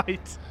that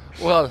right?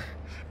 Well,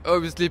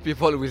 obviously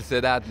people will say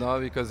that, no,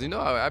 because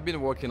I've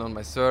been working on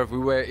my serve. We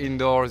were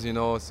indoors,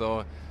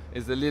 so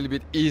it's a little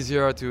bit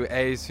easier to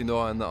ace,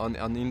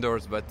 on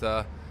indoors, but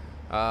it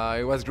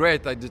was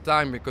great at the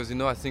time, because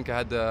I think I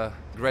had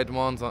great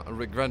runs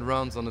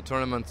on the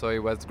tournament, so it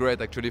was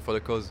great actually for the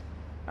cause.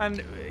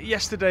 And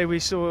yesterday we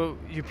saw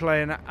you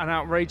play an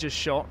outrageous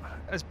shot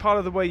as part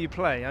of the way you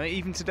play. I mean,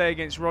 even today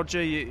against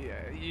Roger,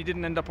 you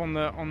didn't end up on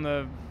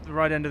the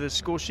right end of the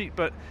score sheet.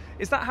 But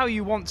is that how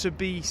you want to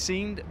be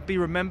seen, be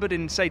remembered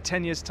in, say,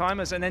 10 years' time,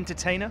 as an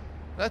entertainer?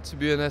 To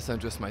be honest, I'm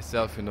just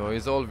myself.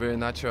 It's all very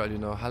natural.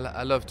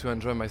 I love to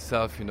enjoy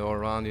myself.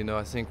 Around.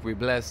 I think we're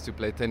blessed to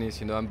play tennis.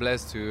 I'm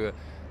blessed to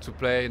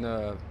play in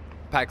a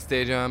packed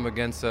stadium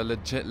against a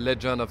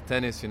legend of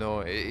tennis.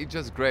 It's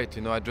just great.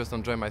 I just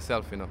enjoy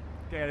myself.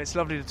 Yeah, it's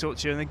lovely to talk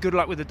to you, and then good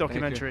luck with the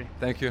documentary.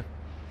 Thank you.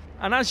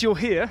 And as you're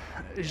here,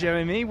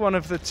 Jeremy, one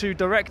of the two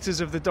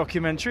directors of the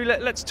documentary,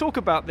 let's talk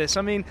about this.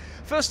 I mean,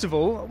 first of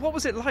all, what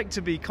was it like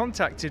to be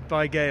contacted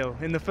by Gael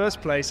in the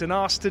first place and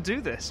asked to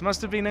do this?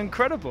 Must have been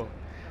incredible.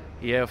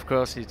 Yeah, of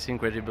course, it's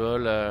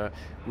incredible.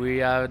 We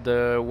had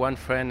one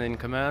friend in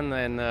common,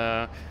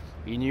 and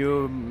he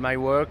knew my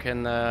work,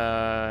 and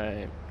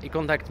he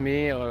contacted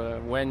me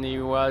when he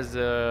was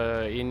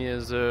in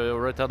his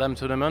Rotterdam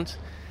tournament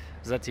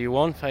that he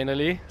won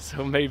finally.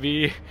 So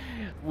maybe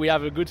we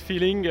have a good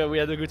feeling. We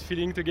had a good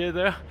feeling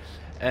together,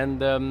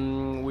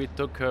 and we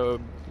talk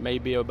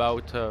maybe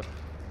about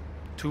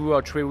 2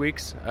 or 3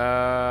 weeks,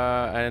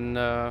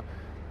 and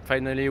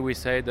finally we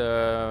said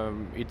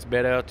it's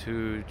better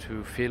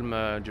to film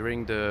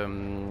during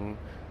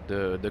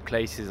the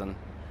clay season.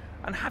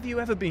 And have you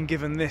ever been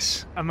given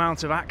this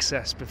amount of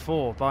access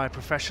before by a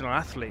professional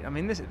athlete? I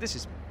mean, this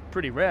is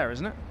pretty rare,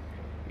 isn't it?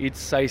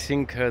 It's, I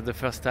think, the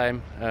first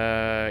time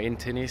in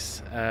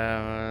tennis.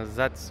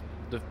 That's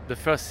the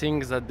first thing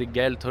that the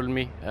Gael told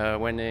me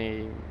when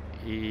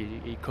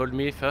he called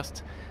me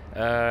first.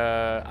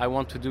 I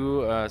want to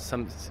do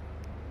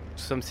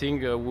something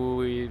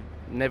we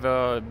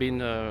never been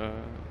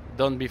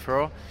done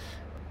before.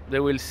 They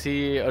will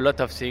see a lot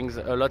of things,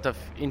 a lot of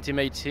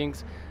intimate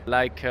things,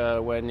 like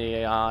when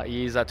he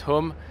is at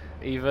home,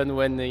 even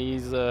when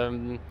he's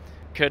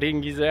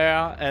cutting his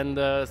hair and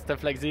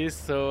stuff like this.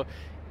 So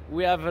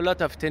we have a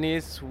lot of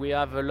tennis, we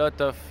have a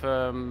lot of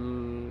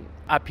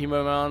happy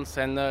moments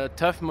and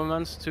tough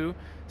moments too.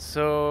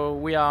 So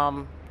we are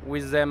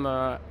with them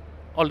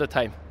all the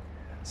time.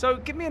 So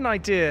give me an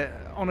idea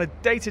on a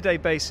day-to-day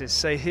basis,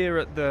 say here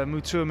at the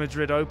Mutua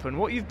Madrid Open,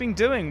 what you've been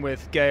doing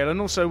with Gael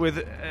and also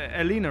with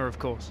Elina, of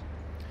course.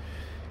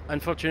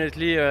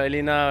 Unfortunately,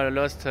 Elina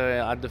lost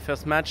at the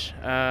first match,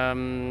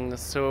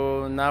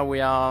 so now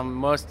we are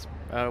most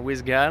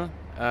with Gael,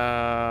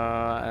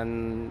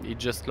 and he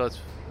just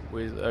lost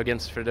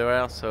against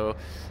Federer. So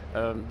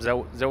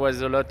there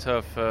was a lot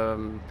of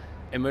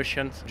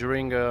emotions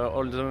during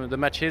all the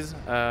matches,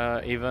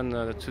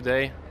 even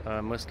today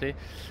mostly.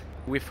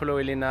 We follow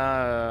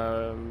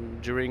Elina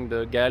during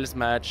the Gael's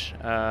match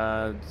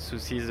to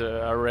see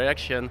her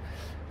reaction,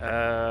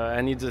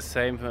 and it's the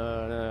same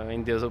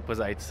in the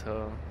opposite.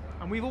 So.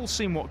 And we've all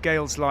seen what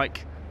Gael's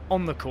like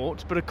on the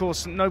court, but of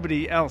course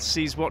nobody else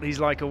sees what he's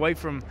like away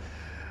from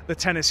the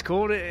tennis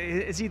court.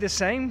 Is he the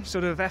same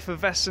sort of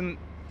effervescent,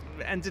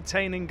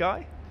 entertaining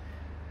guy?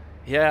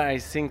 Yeah, I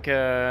think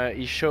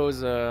he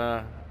shows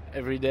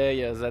every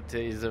day that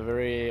he's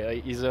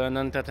he's an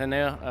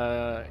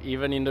entertainer,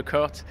 even in the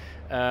court,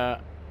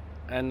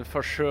 and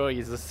for sure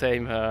he's the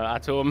same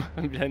at home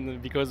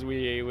because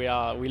we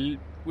are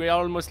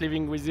almost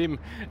living with him.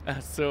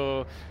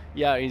 So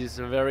yeah, he's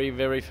a very,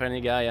 very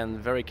funny guy and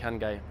very kind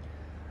guy.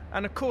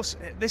 And of course,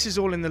 this is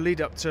all in the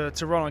lead up to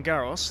Roland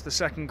Garros, the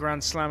second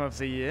Grand Slam of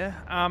the year.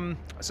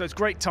 So it's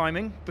great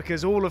timing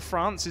because all of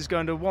France is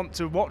going to want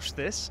to watch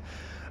this.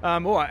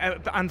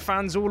 And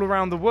fans all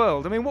around the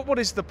world. I mean, what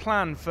is the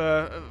plan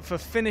for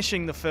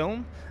finishing the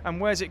film, and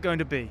where's it going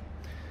to be?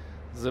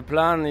 The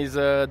plan is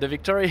the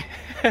victory,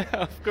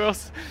 of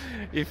course.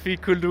 If we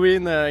could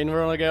win in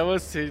Roland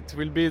Garros, it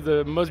will be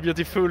the most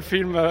beautiful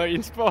film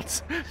in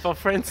sports for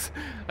France,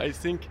 I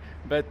think.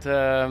 But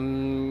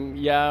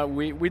yeah,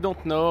 we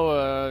don't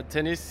know.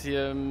 Tennis,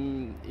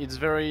 it's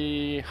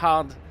very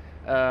hard.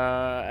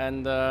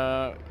 And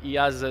he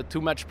has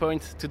too much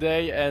points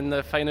today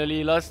and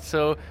finally lost,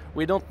 so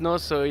we don't know.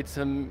 So it's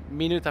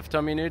minute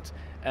after minute,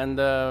 and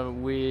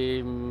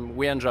we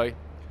enjoy.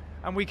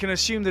 And we can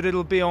assume that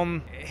it'll be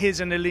on his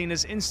and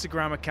Elina's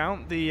Instagram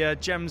account, the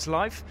Gems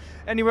Life.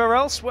 Anywhere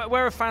else?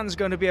 Where are fans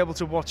going to be able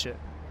to watch it?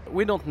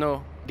 We don't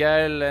know.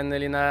 Gael and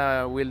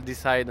Elina will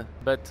decide,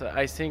 but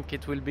I think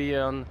it will be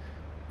on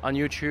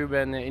YouTube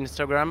and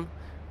Instagram.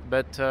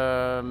 But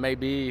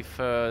maybe if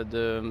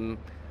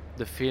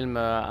the film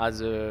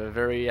has a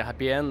very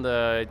happy end,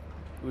 it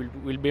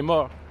will be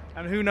more.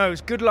 And who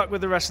knows, good luck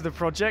with the rest of the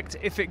project.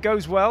 If it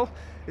goes well,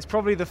 it's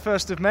probably the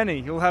first of many.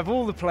 You'll have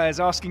all the players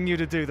asking you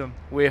to do them.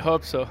 We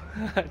hope so.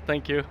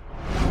 Thank you.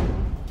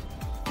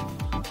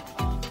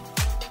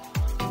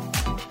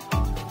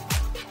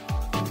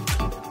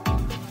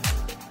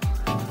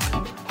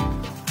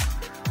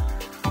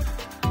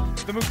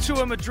 The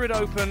Mutua Madrid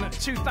Open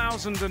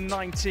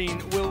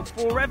 2019 will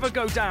forever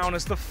go down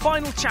as the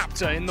final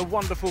chapter in the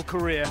wonderful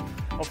career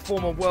of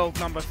former world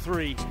number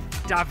 3,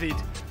 David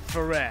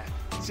Ferrer.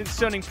 Since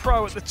turning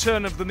pro at the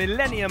turn of the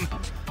millennium,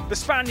 the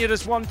Spaniard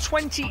has won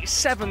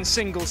 27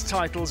 singles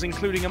titles,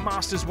 including a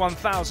Masters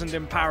 1000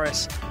 in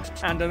Paris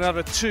and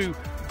another 2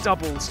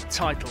 doubles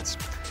titles.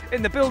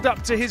 In the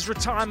build-up to his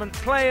retirement,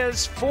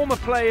 players, former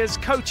players,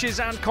 coaches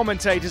and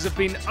commentators have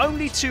been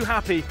only too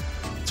happy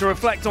to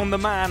reflect on the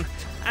man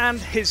and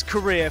his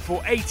career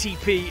for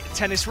ATP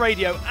Tennis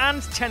Radio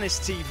and Tennis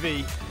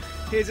TV.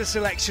 Here's a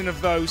selection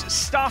of those,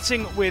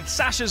 starting with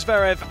Sasha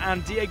Zverev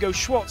and Diego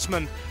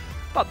Schwartzman.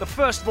 But the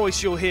first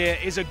voice you'll hear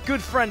is a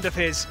good friend of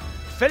his,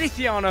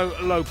 Feliciano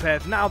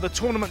Lopez, now the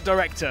tournament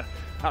director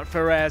at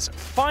Ferrer's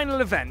final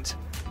event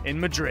in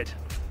Madrid.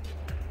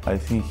 I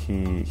think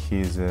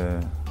he's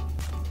a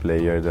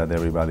player that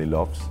everybody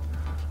loves.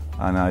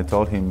 And I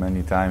told him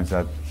many times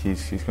that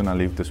he's going to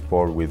leave the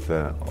sport with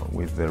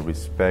the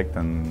respect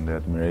and the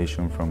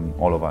admiration from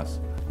all of us.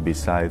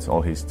 Besides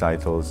all his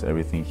titles,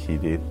 everything he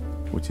did,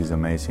 which is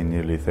amazing,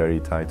 nearly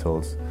 30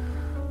 titles.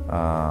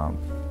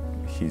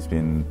 He's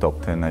been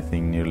top 10, I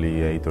think,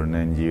 nearly 8 or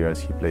 9 years.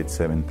 He played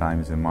 7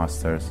 times the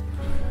Masters.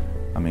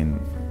 I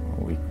mean,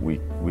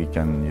 we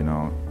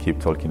can, keep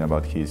talking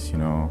about his,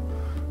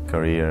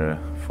 career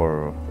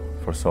for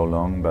so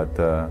long, but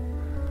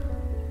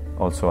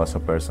also as a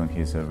person,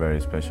 he's a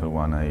very special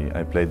one.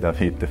 I played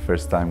David the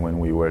first time when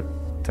we were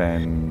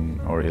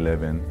 10 or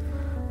 11,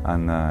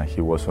 and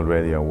he was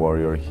already a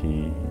warrior.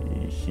 He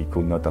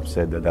could not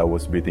upset that I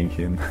was beating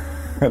him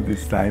at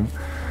this time.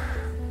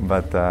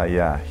 But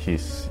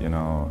he's,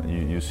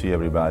 you see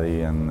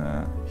everybody, and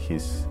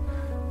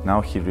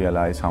now he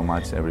realized how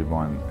much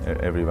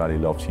everybody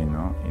loves him,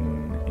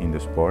 in the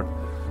sport,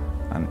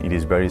 and it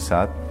is very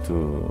sad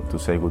to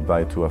say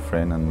goodbye to a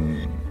friend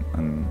and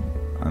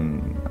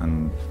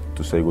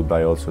to say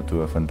goodbye also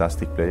to a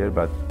fantastic player.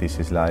 But this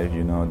is life,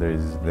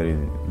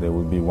 there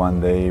will be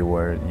one day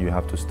where you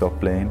have to stop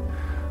playing.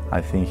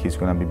 I think he's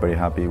going to be very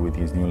happy with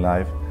his new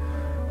life,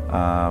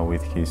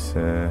 with his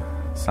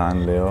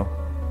son Leo,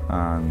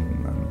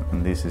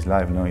 and this is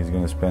life. He's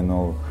going to spend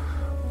all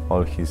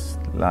his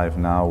life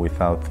now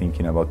without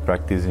thinking about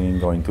practicing,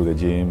 going to the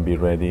gym, be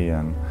ready,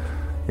 and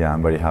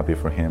I'm very happy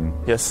for him.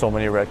 He has so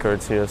many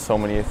records, he has so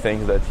many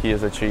things that he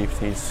has achieved.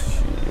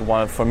 He's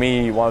for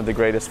me one of the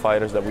greatest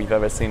fighters that we've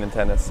ever seen in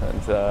tennis,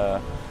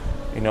 and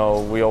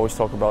we always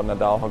talk about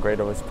Nadal, how great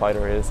of a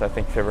fighter he is. I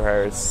think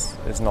Federer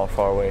is not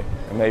far away,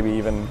 and maybe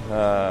even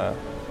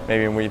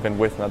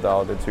with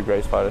Nadal, the two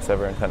greatest fighters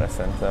ever in tennis.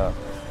 And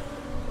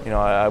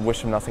I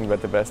wish him nothing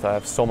but the best. I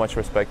have so much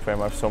respect for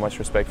him. I have so much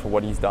respect for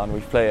what he's done.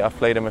 I've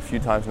played him a few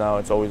times now.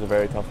 It's always a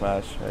very tough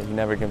match. He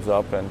never gives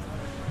up, and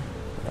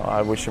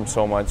I wish him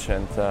so much.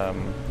 And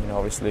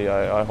obviously,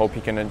 I hope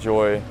he can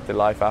enjoy the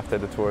life after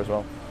the tour as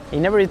well.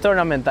 In every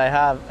tournament I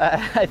have,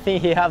 I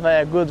think he have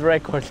a good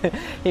record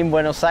in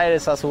Buenos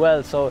Aires as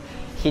well. So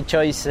he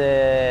chose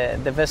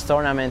the best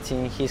tournament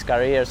in his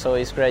career. So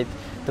it's great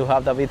to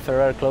have David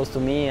Ferrer close to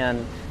me,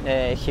 and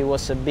he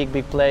was a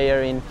big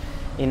player in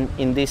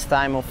this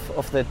time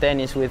of the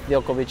tennis with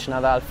Djokovic,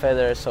 Nadal,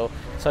 Federer. So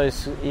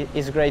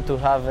it's great to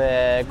have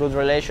a good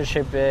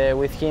relationship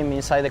with him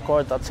inside the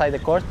court, outside the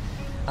court,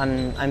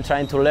 and I'm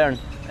trying to learn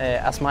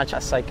as much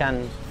as I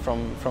can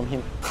from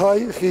him. Hi,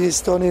 he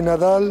is Tony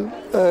Nadal,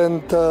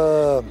 and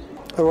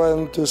I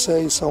want to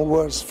say some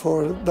words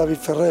for David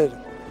Ferrer.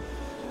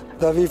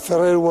 David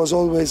Ferrer was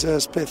always a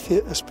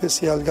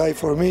special guy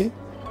for me.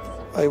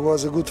 I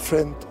was a good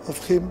friend of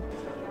him.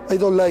 I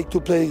don't like to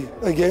play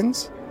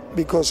against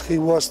because he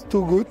was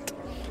too good,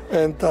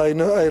 and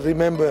I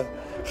remember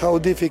how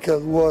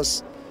difficult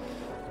was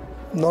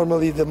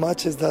normally the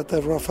matches that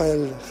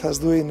Rafael has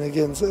doing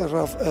against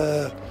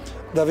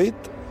David,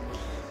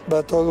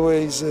 but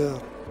always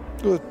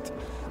good.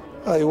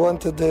 I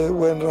wanted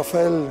when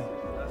Rafael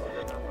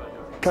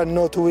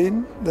cannot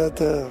win, that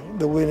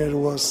the winner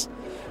was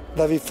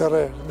David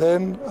Ferrer.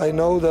 Then I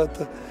know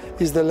that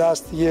it's the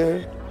last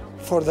year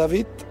for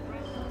David.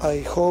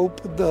 I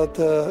hope that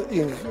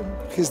in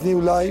his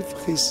new life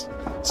he's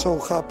so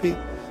happy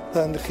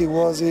than he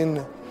was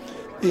in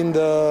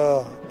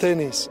the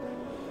tennis.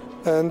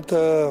 And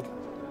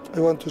I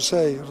want to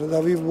say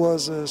David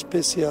was a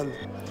special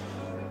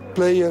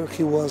player.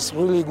 He was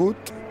really good,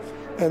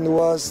 and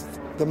was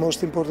the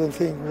most important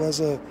thing,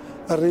 was a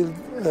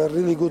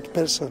really good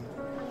person.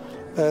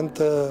 And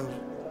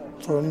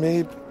for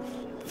me,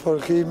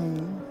 for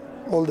him,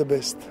 all the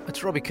best.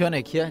 It's Robbie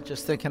Koenig here,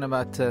 just thinking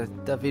about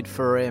David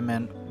Ferrer,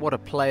 man. What a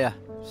player.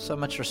 So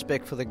much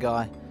respect for the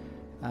guy.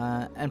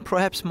 And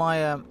perhaps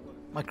my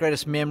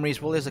greatest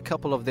memories, well, there's a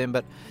couple of them,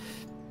 but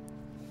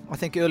I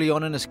think early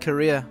on in his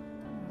career,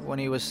 when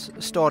he was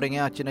starting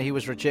out, he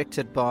was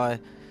rejected by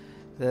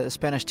the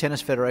Spanish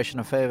Tennis Federation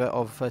in favour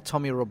of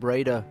Tommy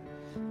Robredo.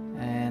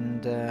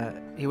 And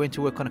he went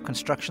to work on a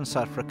construction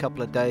site for a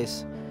couple of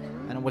days.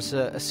 And it was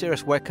a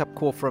serious wake-up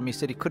call for him. He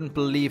said he couldn't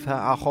believe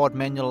how hard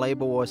manual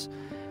labour was.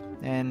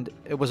 And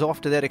it was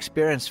after that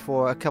experience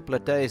for a couple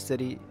of days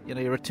that he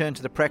returned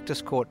to the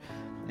practice court.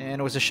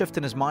 And it was a shift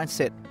in his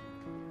mindset.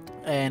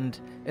 And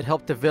it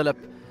helped develop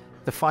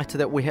the fighter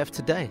that we have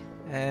today.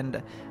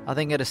 And I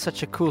think it is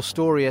such a cool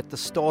story at the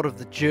start of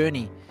the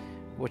journey,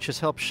 which has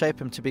helped shape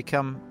him to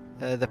become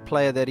the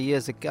player that he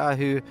is, a guy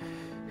who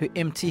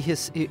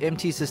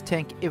empties his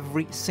tank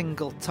every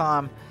single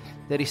time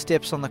that he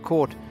steps on the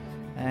court.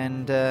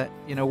 And,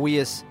 we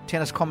as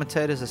tennis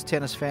commentators, as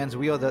tennis fans,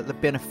 we are the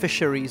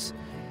beneficiaries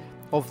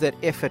of that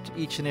effort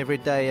each and every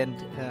day. And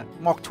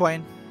Mark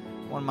Twain,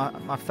 one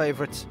of my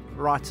favourite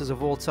writers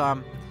of all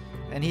time,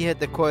 and he had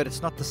the quote,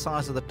 "It's not the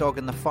size of the dog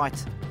in the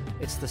fight,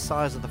 it's the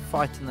size of the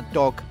fight in the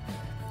dog."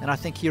 And I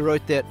think he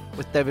wrote that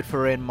with David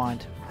Ferrer in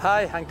mind.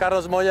 Hi, I'm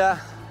Carlos Moya.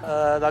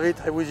 David,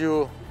 I wish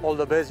you all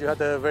the best. You had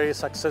a very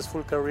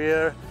successful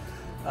career,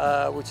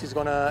 which is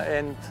going to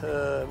end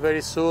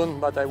very soon,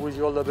 but I wish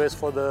you all the best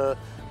for the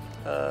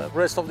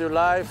rest of your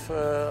life.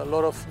 A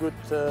lot of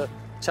good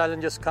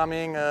challenges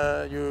coming.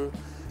 You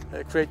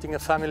creating a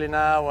family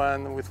now,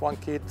 and with one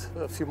kid,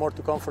 a few more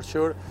to come for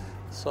sure.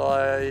 So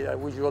I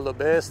wish you all the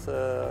best,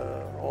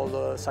 all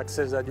the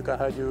success that you can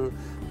have. You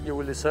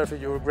will deserve it.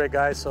 You're a great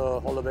guy,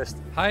 so all the best.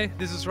 Hi,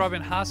 this is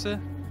Robin Haase.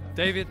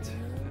 David,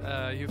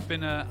 you've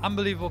been an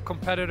unbelievable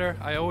competitor.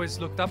 I always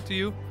looked up to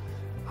you.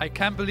 I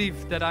can't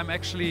believe that I'm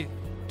actually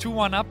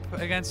 2-1 up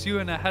against you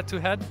in a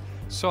head-to-head.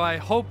 So I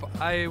hope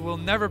I will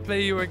never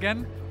play you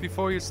again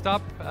before you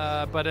stop.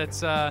 But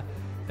it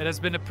has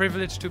been a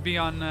privilege to be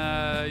on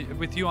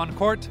with you on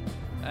court,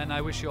 and I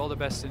wish you all the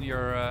best in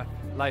your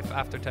life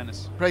after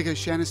tennis. Prego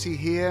Shaughnessy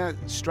here,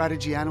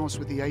 strategy analyst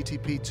with the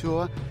ATP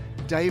Tour.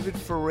 David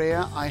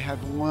Ferrer, I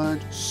have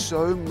learned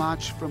so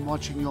much from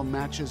watching your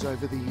matches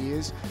over the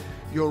years.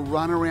 Your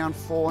run-around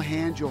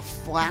forehand, your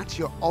flat,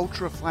 your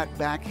ultra-flat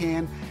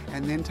backhand,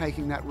 and then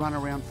taking that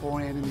run-around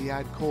forehand in the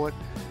ad court.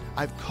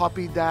 I've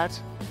copied that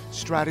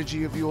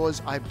strategy of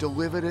yours. I've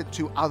delivered it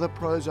to other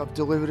pros. I've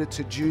delivered it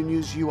to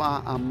juniors. You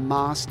are a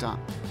master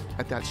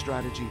at that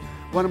strategy.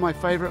 One of my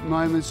favorite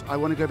moments, I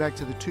want to go back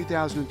to the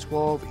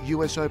 2012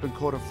 US Open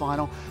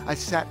quarterfinal. I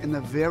sat in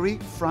the very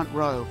front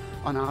row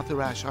on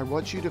Arthur Ashe. I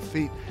watched you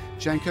defeat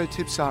Janko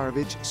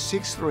Tipsarevic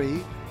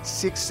 6-3,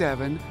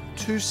 6-7,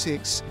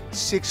 2-6,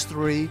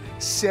 6-3,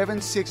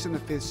 7-6 in the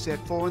fifth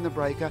set, 4 in the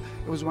breaker.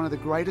 It was one of the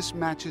greatest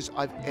matches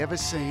I've ever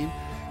seen.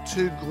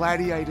 Two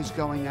gladiators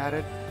going at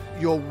it.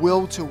 Your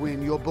will to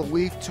win, your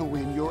belief to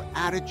win, your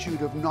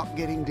attitude of not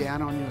getting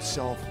down on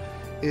yourself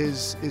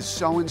is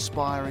so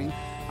inspiring.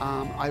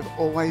 I've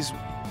always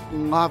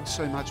loved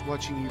so much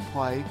watching you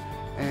play,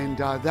 and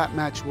that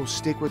match will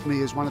stick with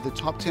me as one of the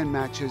top 10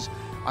 matches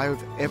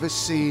I've ever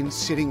seen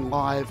sitting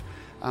live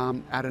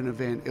at an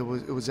event. It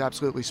was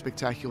absolutely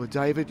spectacular.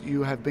 David,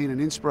 you have been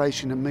an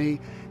inspiration to me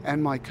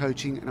and my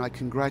coaching, and I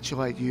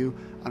congratulate you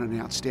on an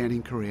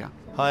outstanding career.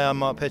 Hi, I'm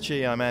Mark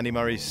Petchey. I'm Andy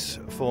Murray's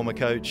former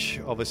coach.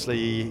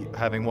 Obviously,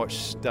 having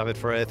watched David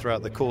Ferrer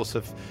throughout the course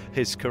of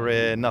his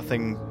career,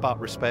 nothing but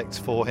respect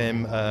for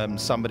him.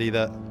 Somebody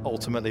that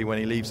ultimately, when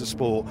he leaves the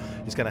sport,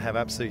 is going to have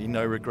absolutely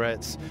no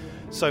regrets.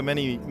 So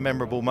many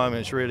memorable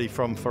moments really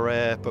from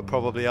Ferrer, but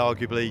probably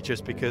arguably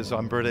just because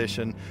I'm British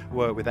and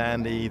worked with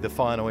Andy, the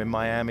final in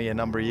Miami a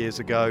number of years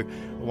ago,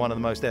 one of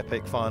the most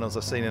epic finals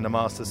I've seen in a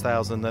Masters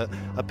 1000 that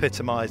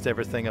epitomised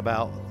everything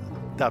about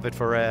David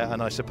Ferrer,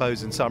 and I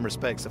suppose in some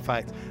respects the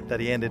fact that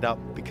he ended up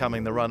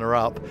becoming the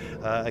runner-up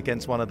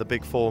against one of the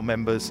big four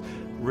members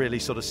really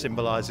sort of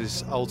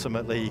symbolises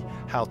ultimately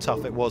how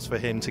tough it was for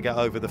him to get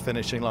over the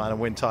finishing line and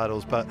win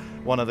titles, but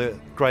one of the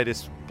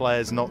greatest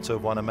players not to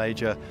have won a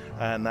major,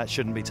 and that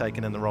shouldn't be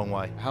taken in the wrong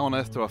way. How on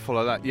earth do I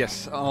follow that?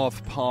 Yes,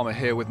 Arv Palmer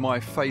here with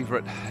my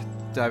favourite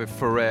David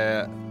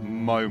Ferrer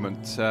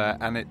moment,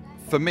 and it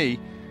for me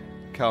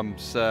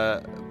comes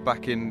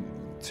back in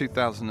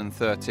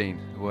 2013,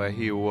 where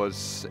he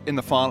was in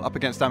the final up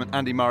against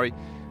Andy Murray.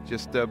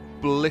 Just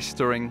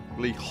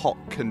blisteringly hot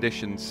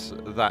conditions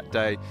that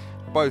day.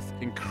 Both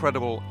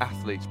incredible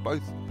athletes,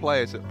 both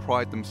players that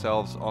pride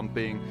themselves on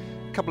being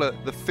a couple of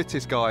the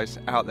fittest guys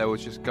out there,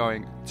 was just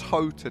going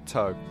toe to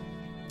toe.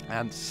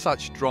 And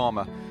such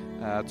drama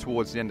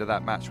towards the end of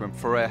that match when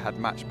Ferrer had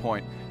match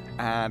point,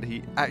 and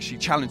he actually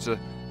challenged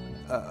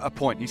a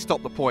point. He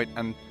stopped the point,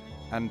 and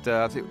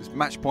it was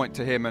match point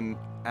to him, and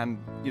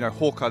you know,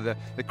 Hawkeye,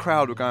 the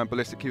crowd were going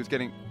ballistic. He was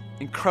getting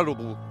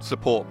incredible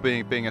support,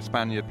 being a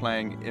Spaniard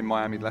playing in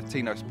Miami.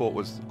 Latino sport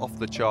was off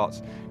the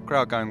charts,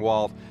 crowd going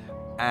wild,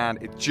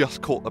 and it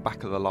just caught the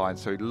back of the line,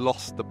 so he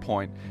lost the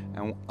point,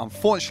 and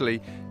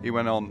unfortunately he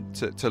went on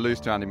to lose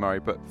to Andy Murray.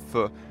 But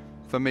for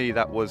me,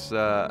 that was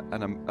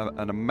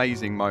an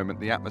amazing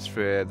moment. The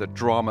atmosphere, the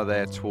drama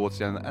there towards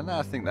the end, and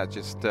I think that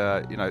just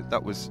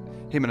that was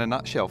him in a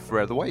nutshell.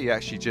 Ferrer, the way he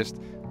actually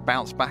just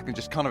bounced back and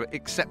just kind of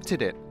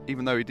accepted it,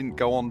 even though he didn't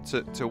go on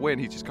to win.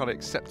 He just kind of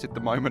accepted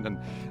the moment. And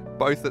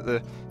both at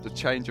the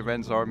change of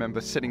ends, I remember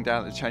sitting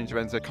down at the change of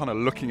ends, they're kind of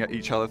looking at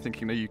each other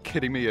thinking, are you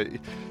kidding me?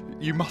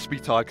 You must be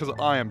tired, because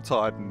I am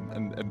tired,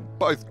 and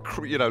both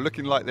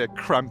looking like they're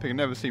cramping. I've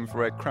never seen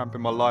Ferrer cramp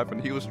in my life,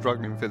 and he was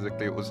struggling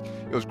physically. It was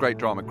great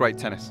drama, great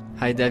tennis.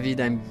 Hi David,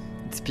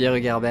 it's Pierre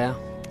Gerber.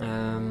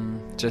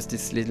 Just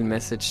this little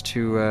message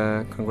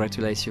to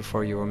congratulate you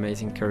for your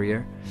amazing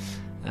career.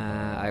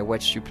 I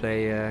watched you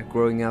play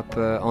growing up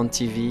on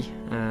TV.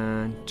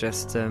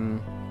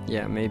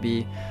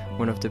 Maybe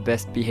one of the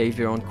best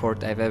behavior on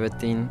court I've ever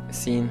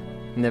seen.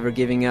 Never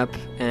giving up,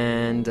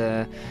 and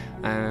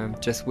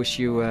just wish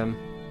you an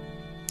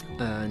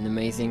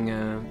amazing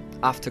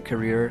after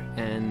career,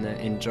 and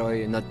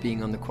enjoy not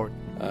being on the court.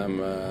 I'm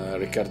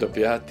Riccardo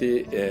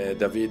Piatti.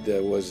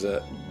 David was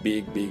a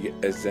big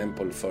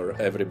example for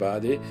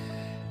everybody.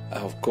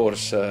 Of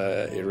course,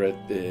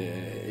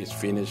 it's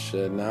finished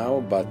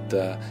now,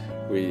 but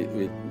we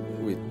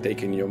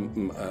take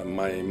in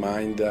my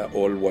mind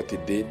all what he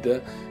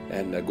did,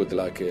 and good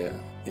luck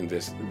in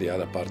the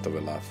other part of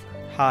the life.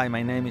 Hi,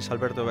 my name is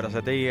Alberto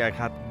Berazategui. I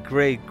had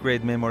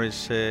great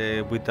memories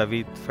with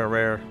David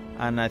Ferrer,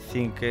 and I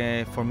think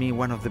for me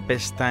one of the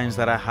best times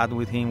that I had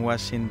with him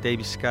was in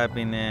Davis Cup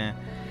in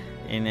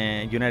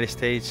United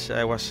States.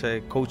 I was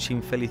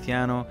coaching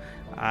Feliciano,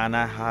 and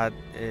I had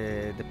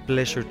the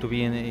pleasure to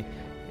be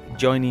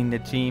joining the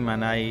team,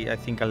 and I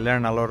think I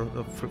learned a lot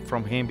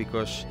from him,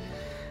 because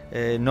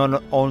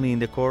not only in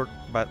the court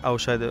but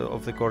outside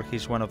of the court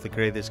he's one of the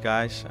greatest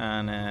guys,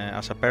 and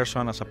as a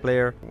person, as a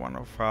player, one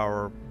of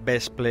our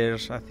best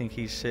players. I think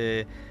he's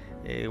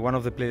one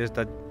of the players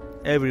that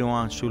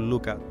everyone should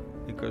look at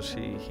because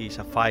he's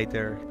a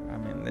fighter. I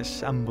mean,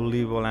 it's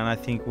unbelievable, and I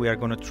think we are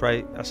going to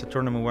try, as a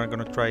tournament, we're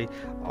going to try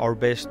our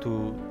best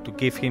to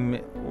give him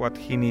what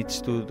he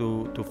needs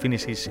to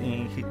finish his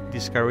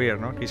career,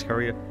 his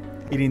career.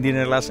 Eating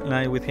dinner last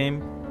night with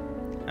him,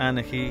 and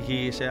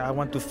he said, I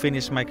want to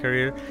finish my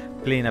career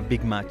playing a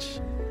big match.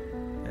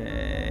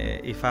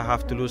 If I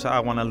have to lose, I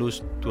want to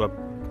lose to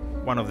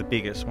one of the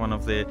biggest, one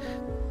of the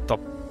top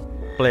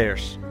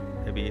players,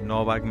 maybe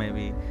Novak,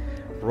 maybe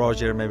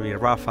Roger, maybe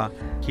Rafa.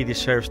 He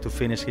deserves to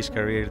finish his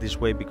career this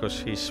way because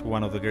he's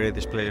one of the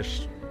greatest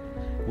players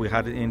we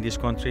had in this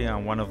country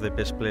and one of the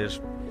best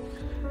players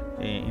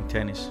in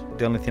tennis.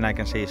 The only thing I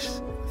can say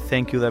is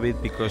thank you,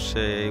 David, because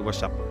it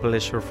was a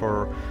pleasure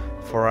for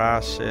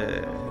us,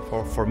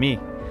 for me,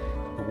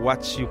 to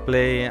watch you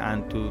play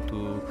and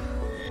to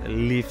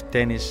live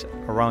tennis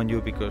around you,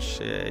 because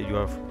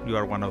you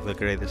are one of the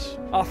greatest.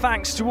 Our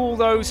thanks to all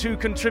those who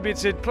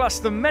contributed, plus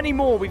the many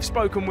more we've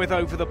spoken with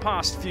over the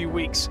past few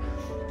weeks.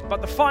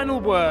 But the final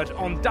word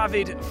on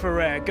David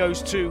Ferrer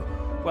goes to,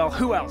 well,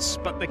 who else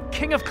but the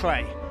king of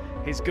clay,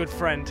 his good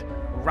friend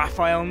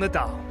Rafael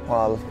Nadal.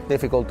 Well,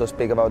 difficult to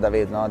speak about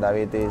David. No,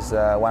 David is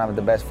one of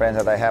the best friends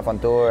that I have on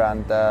tour,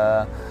 and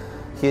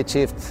he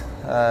achieved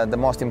the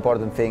most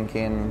important thing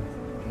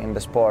in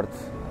the sport,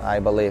 I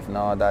believe.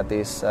 No, that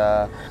is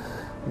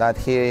that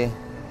he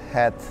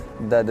had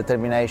the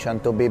determination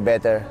to be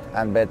better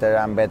and better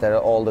and better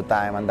all the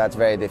time, and that's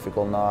very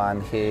difficult. No,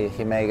 and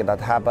he made that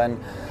happen,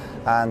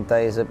 and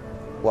is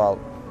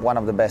one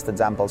of the best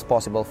examples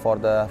possible for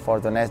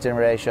the next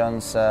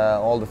generations.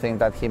 All the things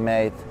that he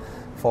made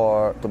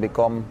to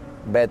become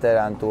better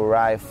and to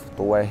arrive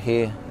to where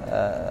he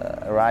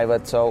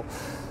arrived. So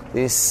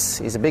this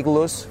is a big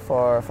loss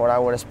for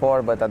our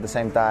sport, but at the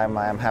same time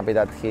I am happy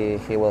that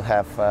he will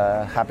have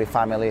a happy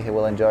family. He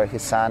will enjoy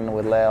his son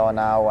with Leo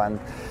now, and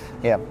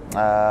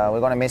we're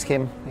going to miss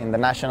him in the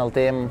national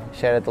team.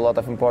 Shared a lot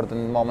of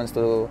important moments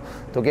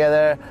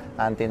together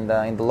and in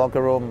the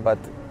locker room, but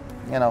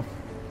you know,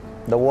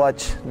 the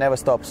watch never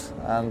stops,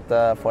 and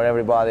for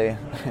everybody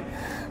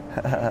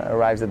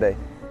arrives the day.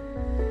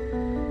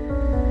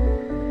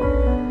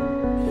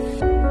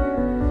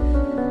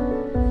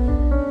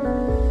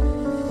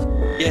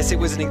 Yes, it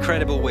was an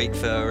incredible week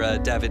for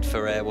David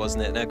Ferrer,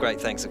 wasn't it? No, great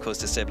thanks, of course,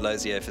 to Seb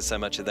Lozier for so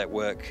much of that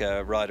work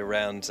right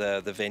around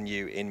the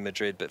venue in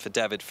Madrid. But for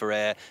David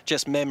Ferrer,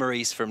 just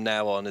memories from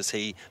now on as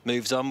he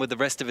moves on with the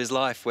rest of his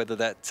life, whether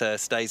that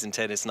stays in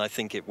tennis, and I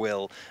think it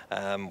will.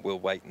 We'll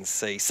wait and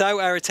see.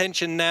 So our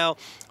attention now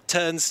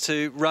turns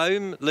to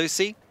Rome,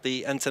 Lucy,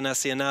 the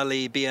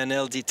Internazionale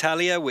BNL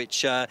d'Italia,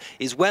 which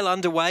is well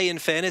underway, in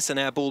fairness, and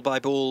our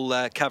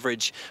ball-by-ball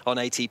coverage on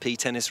ATP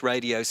Tennis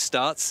Radio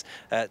starts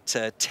at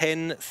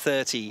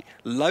 10:30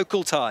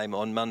 local time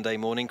on Monday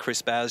morning.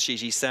 Chris Bowes,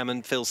 Gigi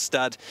Salmon, Phil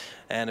Studd,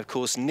 and of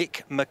course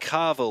Nick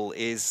McCarville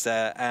is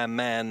our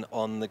man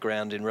on the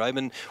ground in Rome,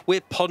 and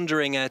we're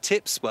pondering our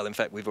tips. Well, in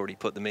fact, we've already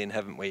put them in,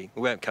 haven't we?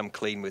 We won't come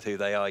clean with who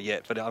they are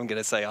yet, but I'm going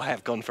to say I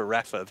have gone for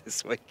Rafa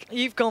this week.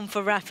 You've gone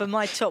for Rafa.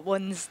 My top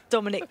one's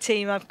Dominic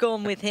Thiem. I've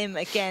gone with him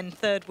again,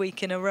 third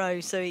week in a row,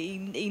 so he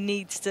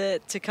needs to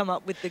come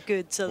up with the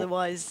goods,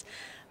 otherwise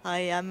I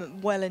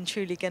am well and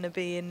truly going to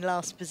be in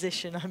last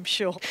position, I'm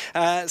sure.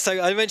 So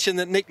I mentioned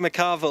that Nick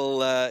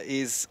McCarville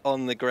is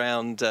on the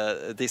ground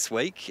this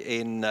week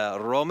in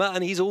Roma,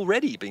 and he's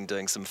already been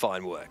doing some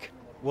fine work.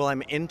 Well,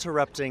 I'm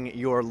interrupting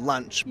your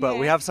lunch, but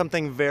we have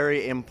something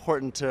very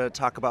important to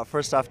talk about.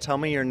 First off, tell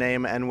me your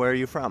name and where are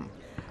you from?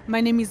 My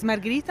name is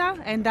Margherita,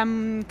 and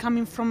I'm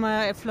coming from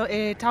a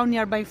town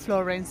nearby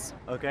Florence.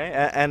 Okay,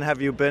 and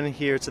have you been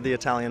here to the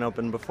Italian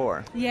Open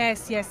before?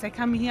 Yes, I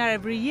come here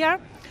every year,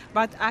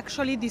 but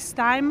actually this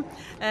time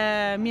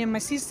me and my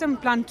sister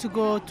plan to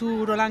go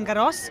to Roland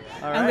Garros,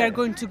 and we are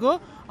going to go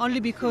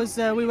only because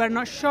we were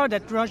not sure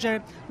that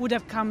Roger would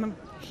have come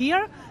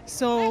here,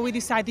 so we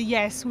decided,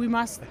 yes, we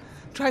must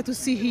try to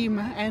see him,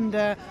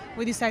 and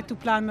we decided to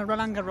plan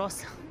Roland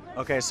Garros.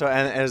 Okay, so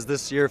and is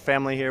this your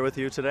family here with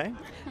you today?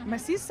 My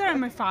sister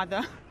and my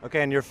father.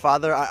 Okay, and your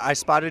father, I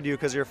spotted you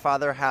because your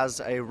father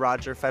has a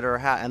Roger Federer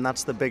hat, and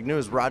that's the big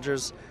news.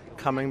 Roger's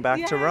coming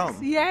back to Rome.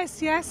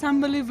 Yes,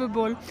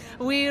 unbelievable.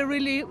 We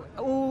really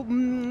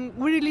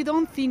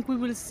don't think we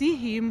will see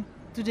him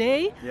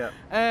today.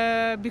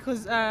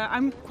 Because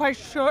I'm quite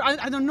sure,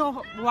 I don't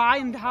know why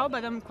and how,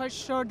 but I'm quite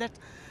sure that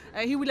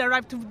he will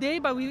arrive today,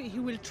 but he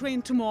will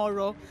train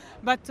tomorrow.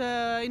 But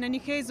in any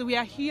case, we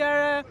are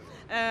here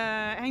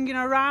hanging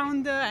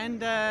around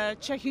and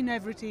checking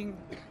everything.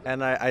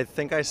 And I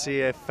think I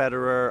see a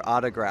Federer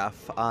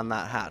autograph on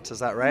that hat. Is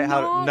that right?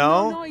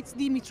 No, it's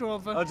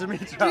Dimitrov. Oh,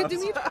 Dimitrov.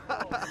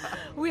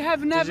 We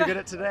have never. Did you get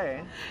it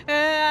today?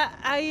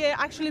 I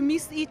actually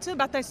missed it,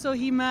 but I saw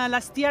him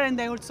last year, and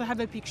I also have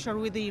a picture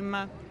with him.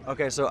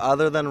 Okay, so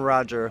other than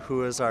Roger,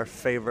 who is our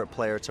favorite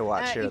player to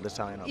watch here at the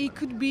Italian Open?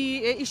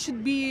 It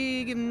should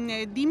be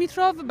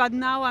Dimitrov, but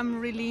now I'm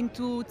really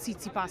into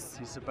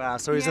Tsitsipas.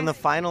 So he's in the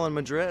final in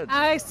Madrid.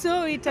 I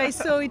saw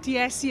it,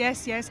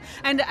 yes.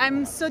 And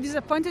I'm so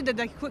disappointed that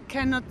I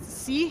cannot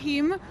see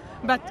him,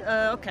 But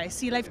okay,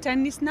 see live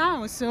tennis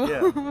now. So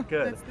yeah,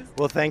 good.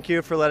 Well, thank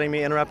you for letting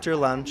me interrupt your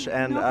lunch,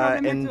 and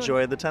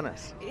enjoy the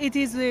tennis.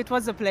 It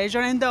was a pleasure,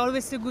 and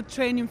always a good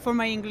training for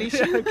my English.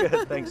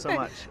 Good. Thanks so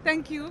much.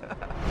 Thank you.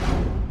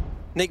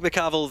 Nick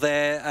McCarville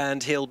there,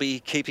 and he'll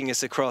be keeping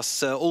us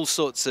across all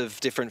sorts of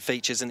different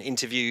features and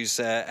interviews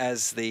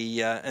as the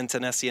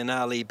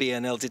Internazionale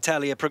BNL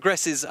d'Italia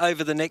progresses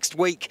over the next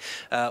week,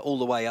 all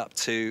the way up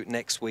to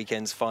next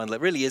weekend's final. It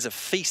really is a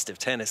feast of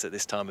tennis at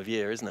this time of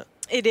year, isn't it?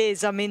 It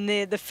is. I mean,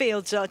 the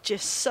fields are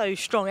just so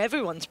strong.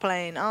 Everyone's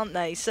playing, aren't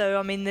they? So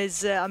I mean,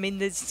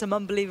 there's some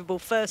unbelievable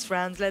first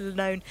rounds, let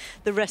alone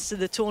the rest of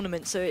the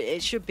tournament. So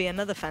it should be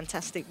another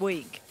fantastic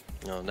week.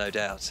 Oh, no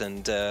doubt.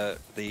 And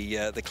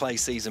the clay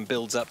season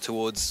builds up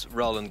towards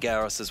Roland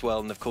Garros as well.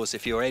 And of course,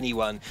 if you're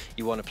anyone,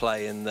 you want to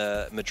play in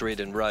Madrid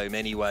and Rome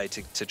anyway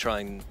to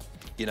try and,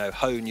 you know,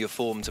 hone your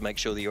form to make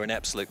sure that you're in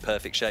absolute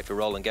perfect shape for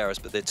Roland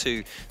Garros. But they're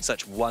two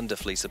such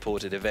wonderfully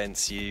supported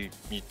events. You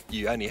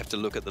only have to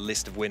look at the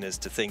list of winners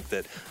to think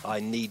that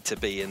I need to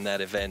be in that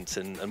event.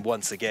 And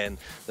once again,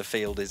 the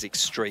field is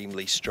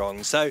extremely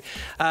strong. So,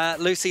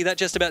 Lucy, that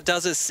just about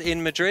does us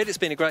in Madrid. It's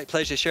been a great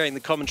pleasure sharing the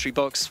commentary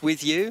box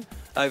with you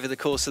over the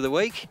course of the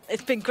week.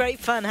 It's been great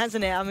fun,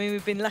 hasn't it? I mean,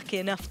 we've been lucky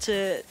enough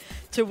to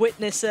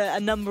witness a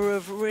number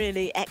of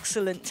really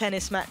excellent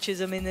tennis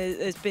matches. I mean,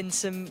 there's been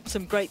some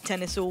great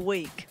tennis all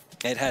week.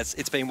 It has.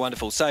 It's been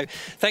wonderful. So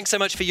thanks so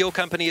much for your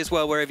company as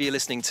well, wherever you're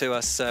listening to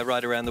us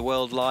right around the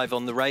world, live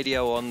on the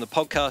radio, on the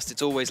podcast.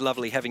 It's always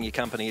lovely having your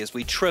company as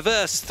we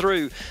traverse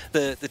through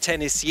the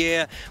tennis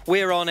year.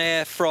 We're on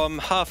air from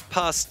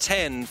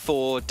 10:30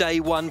 for day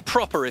one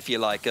proper, if you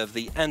like, of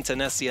the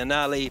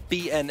Internazionale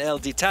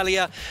BNL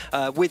d'Italia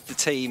with the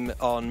team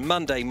on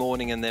Monday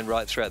morning and then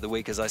right throughout the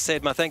week. As I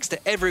said, my thanks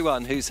to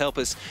everyone who's helped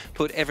us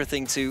put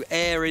everything to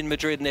air in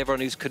Madrid and everyone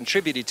who's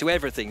contributed to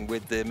everything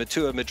with the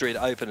Mutua Madrid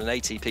Open and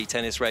ATP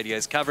Tennis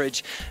Radio's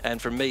coverage.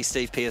 And from me,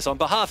 Steve Pearce, on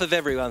behalf of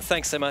everyone,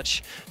 thanks so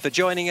much for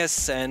joining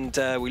us, and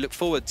we look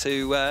forward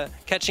to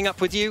catching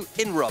up with you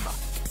in Roma.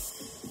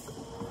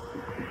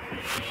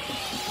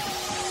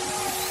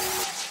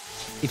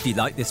 If you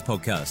like this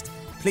podcast,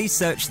 please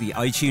search the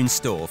iTunes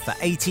store for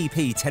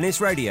ATP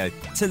Tennis Radio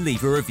to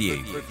leave a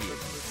review.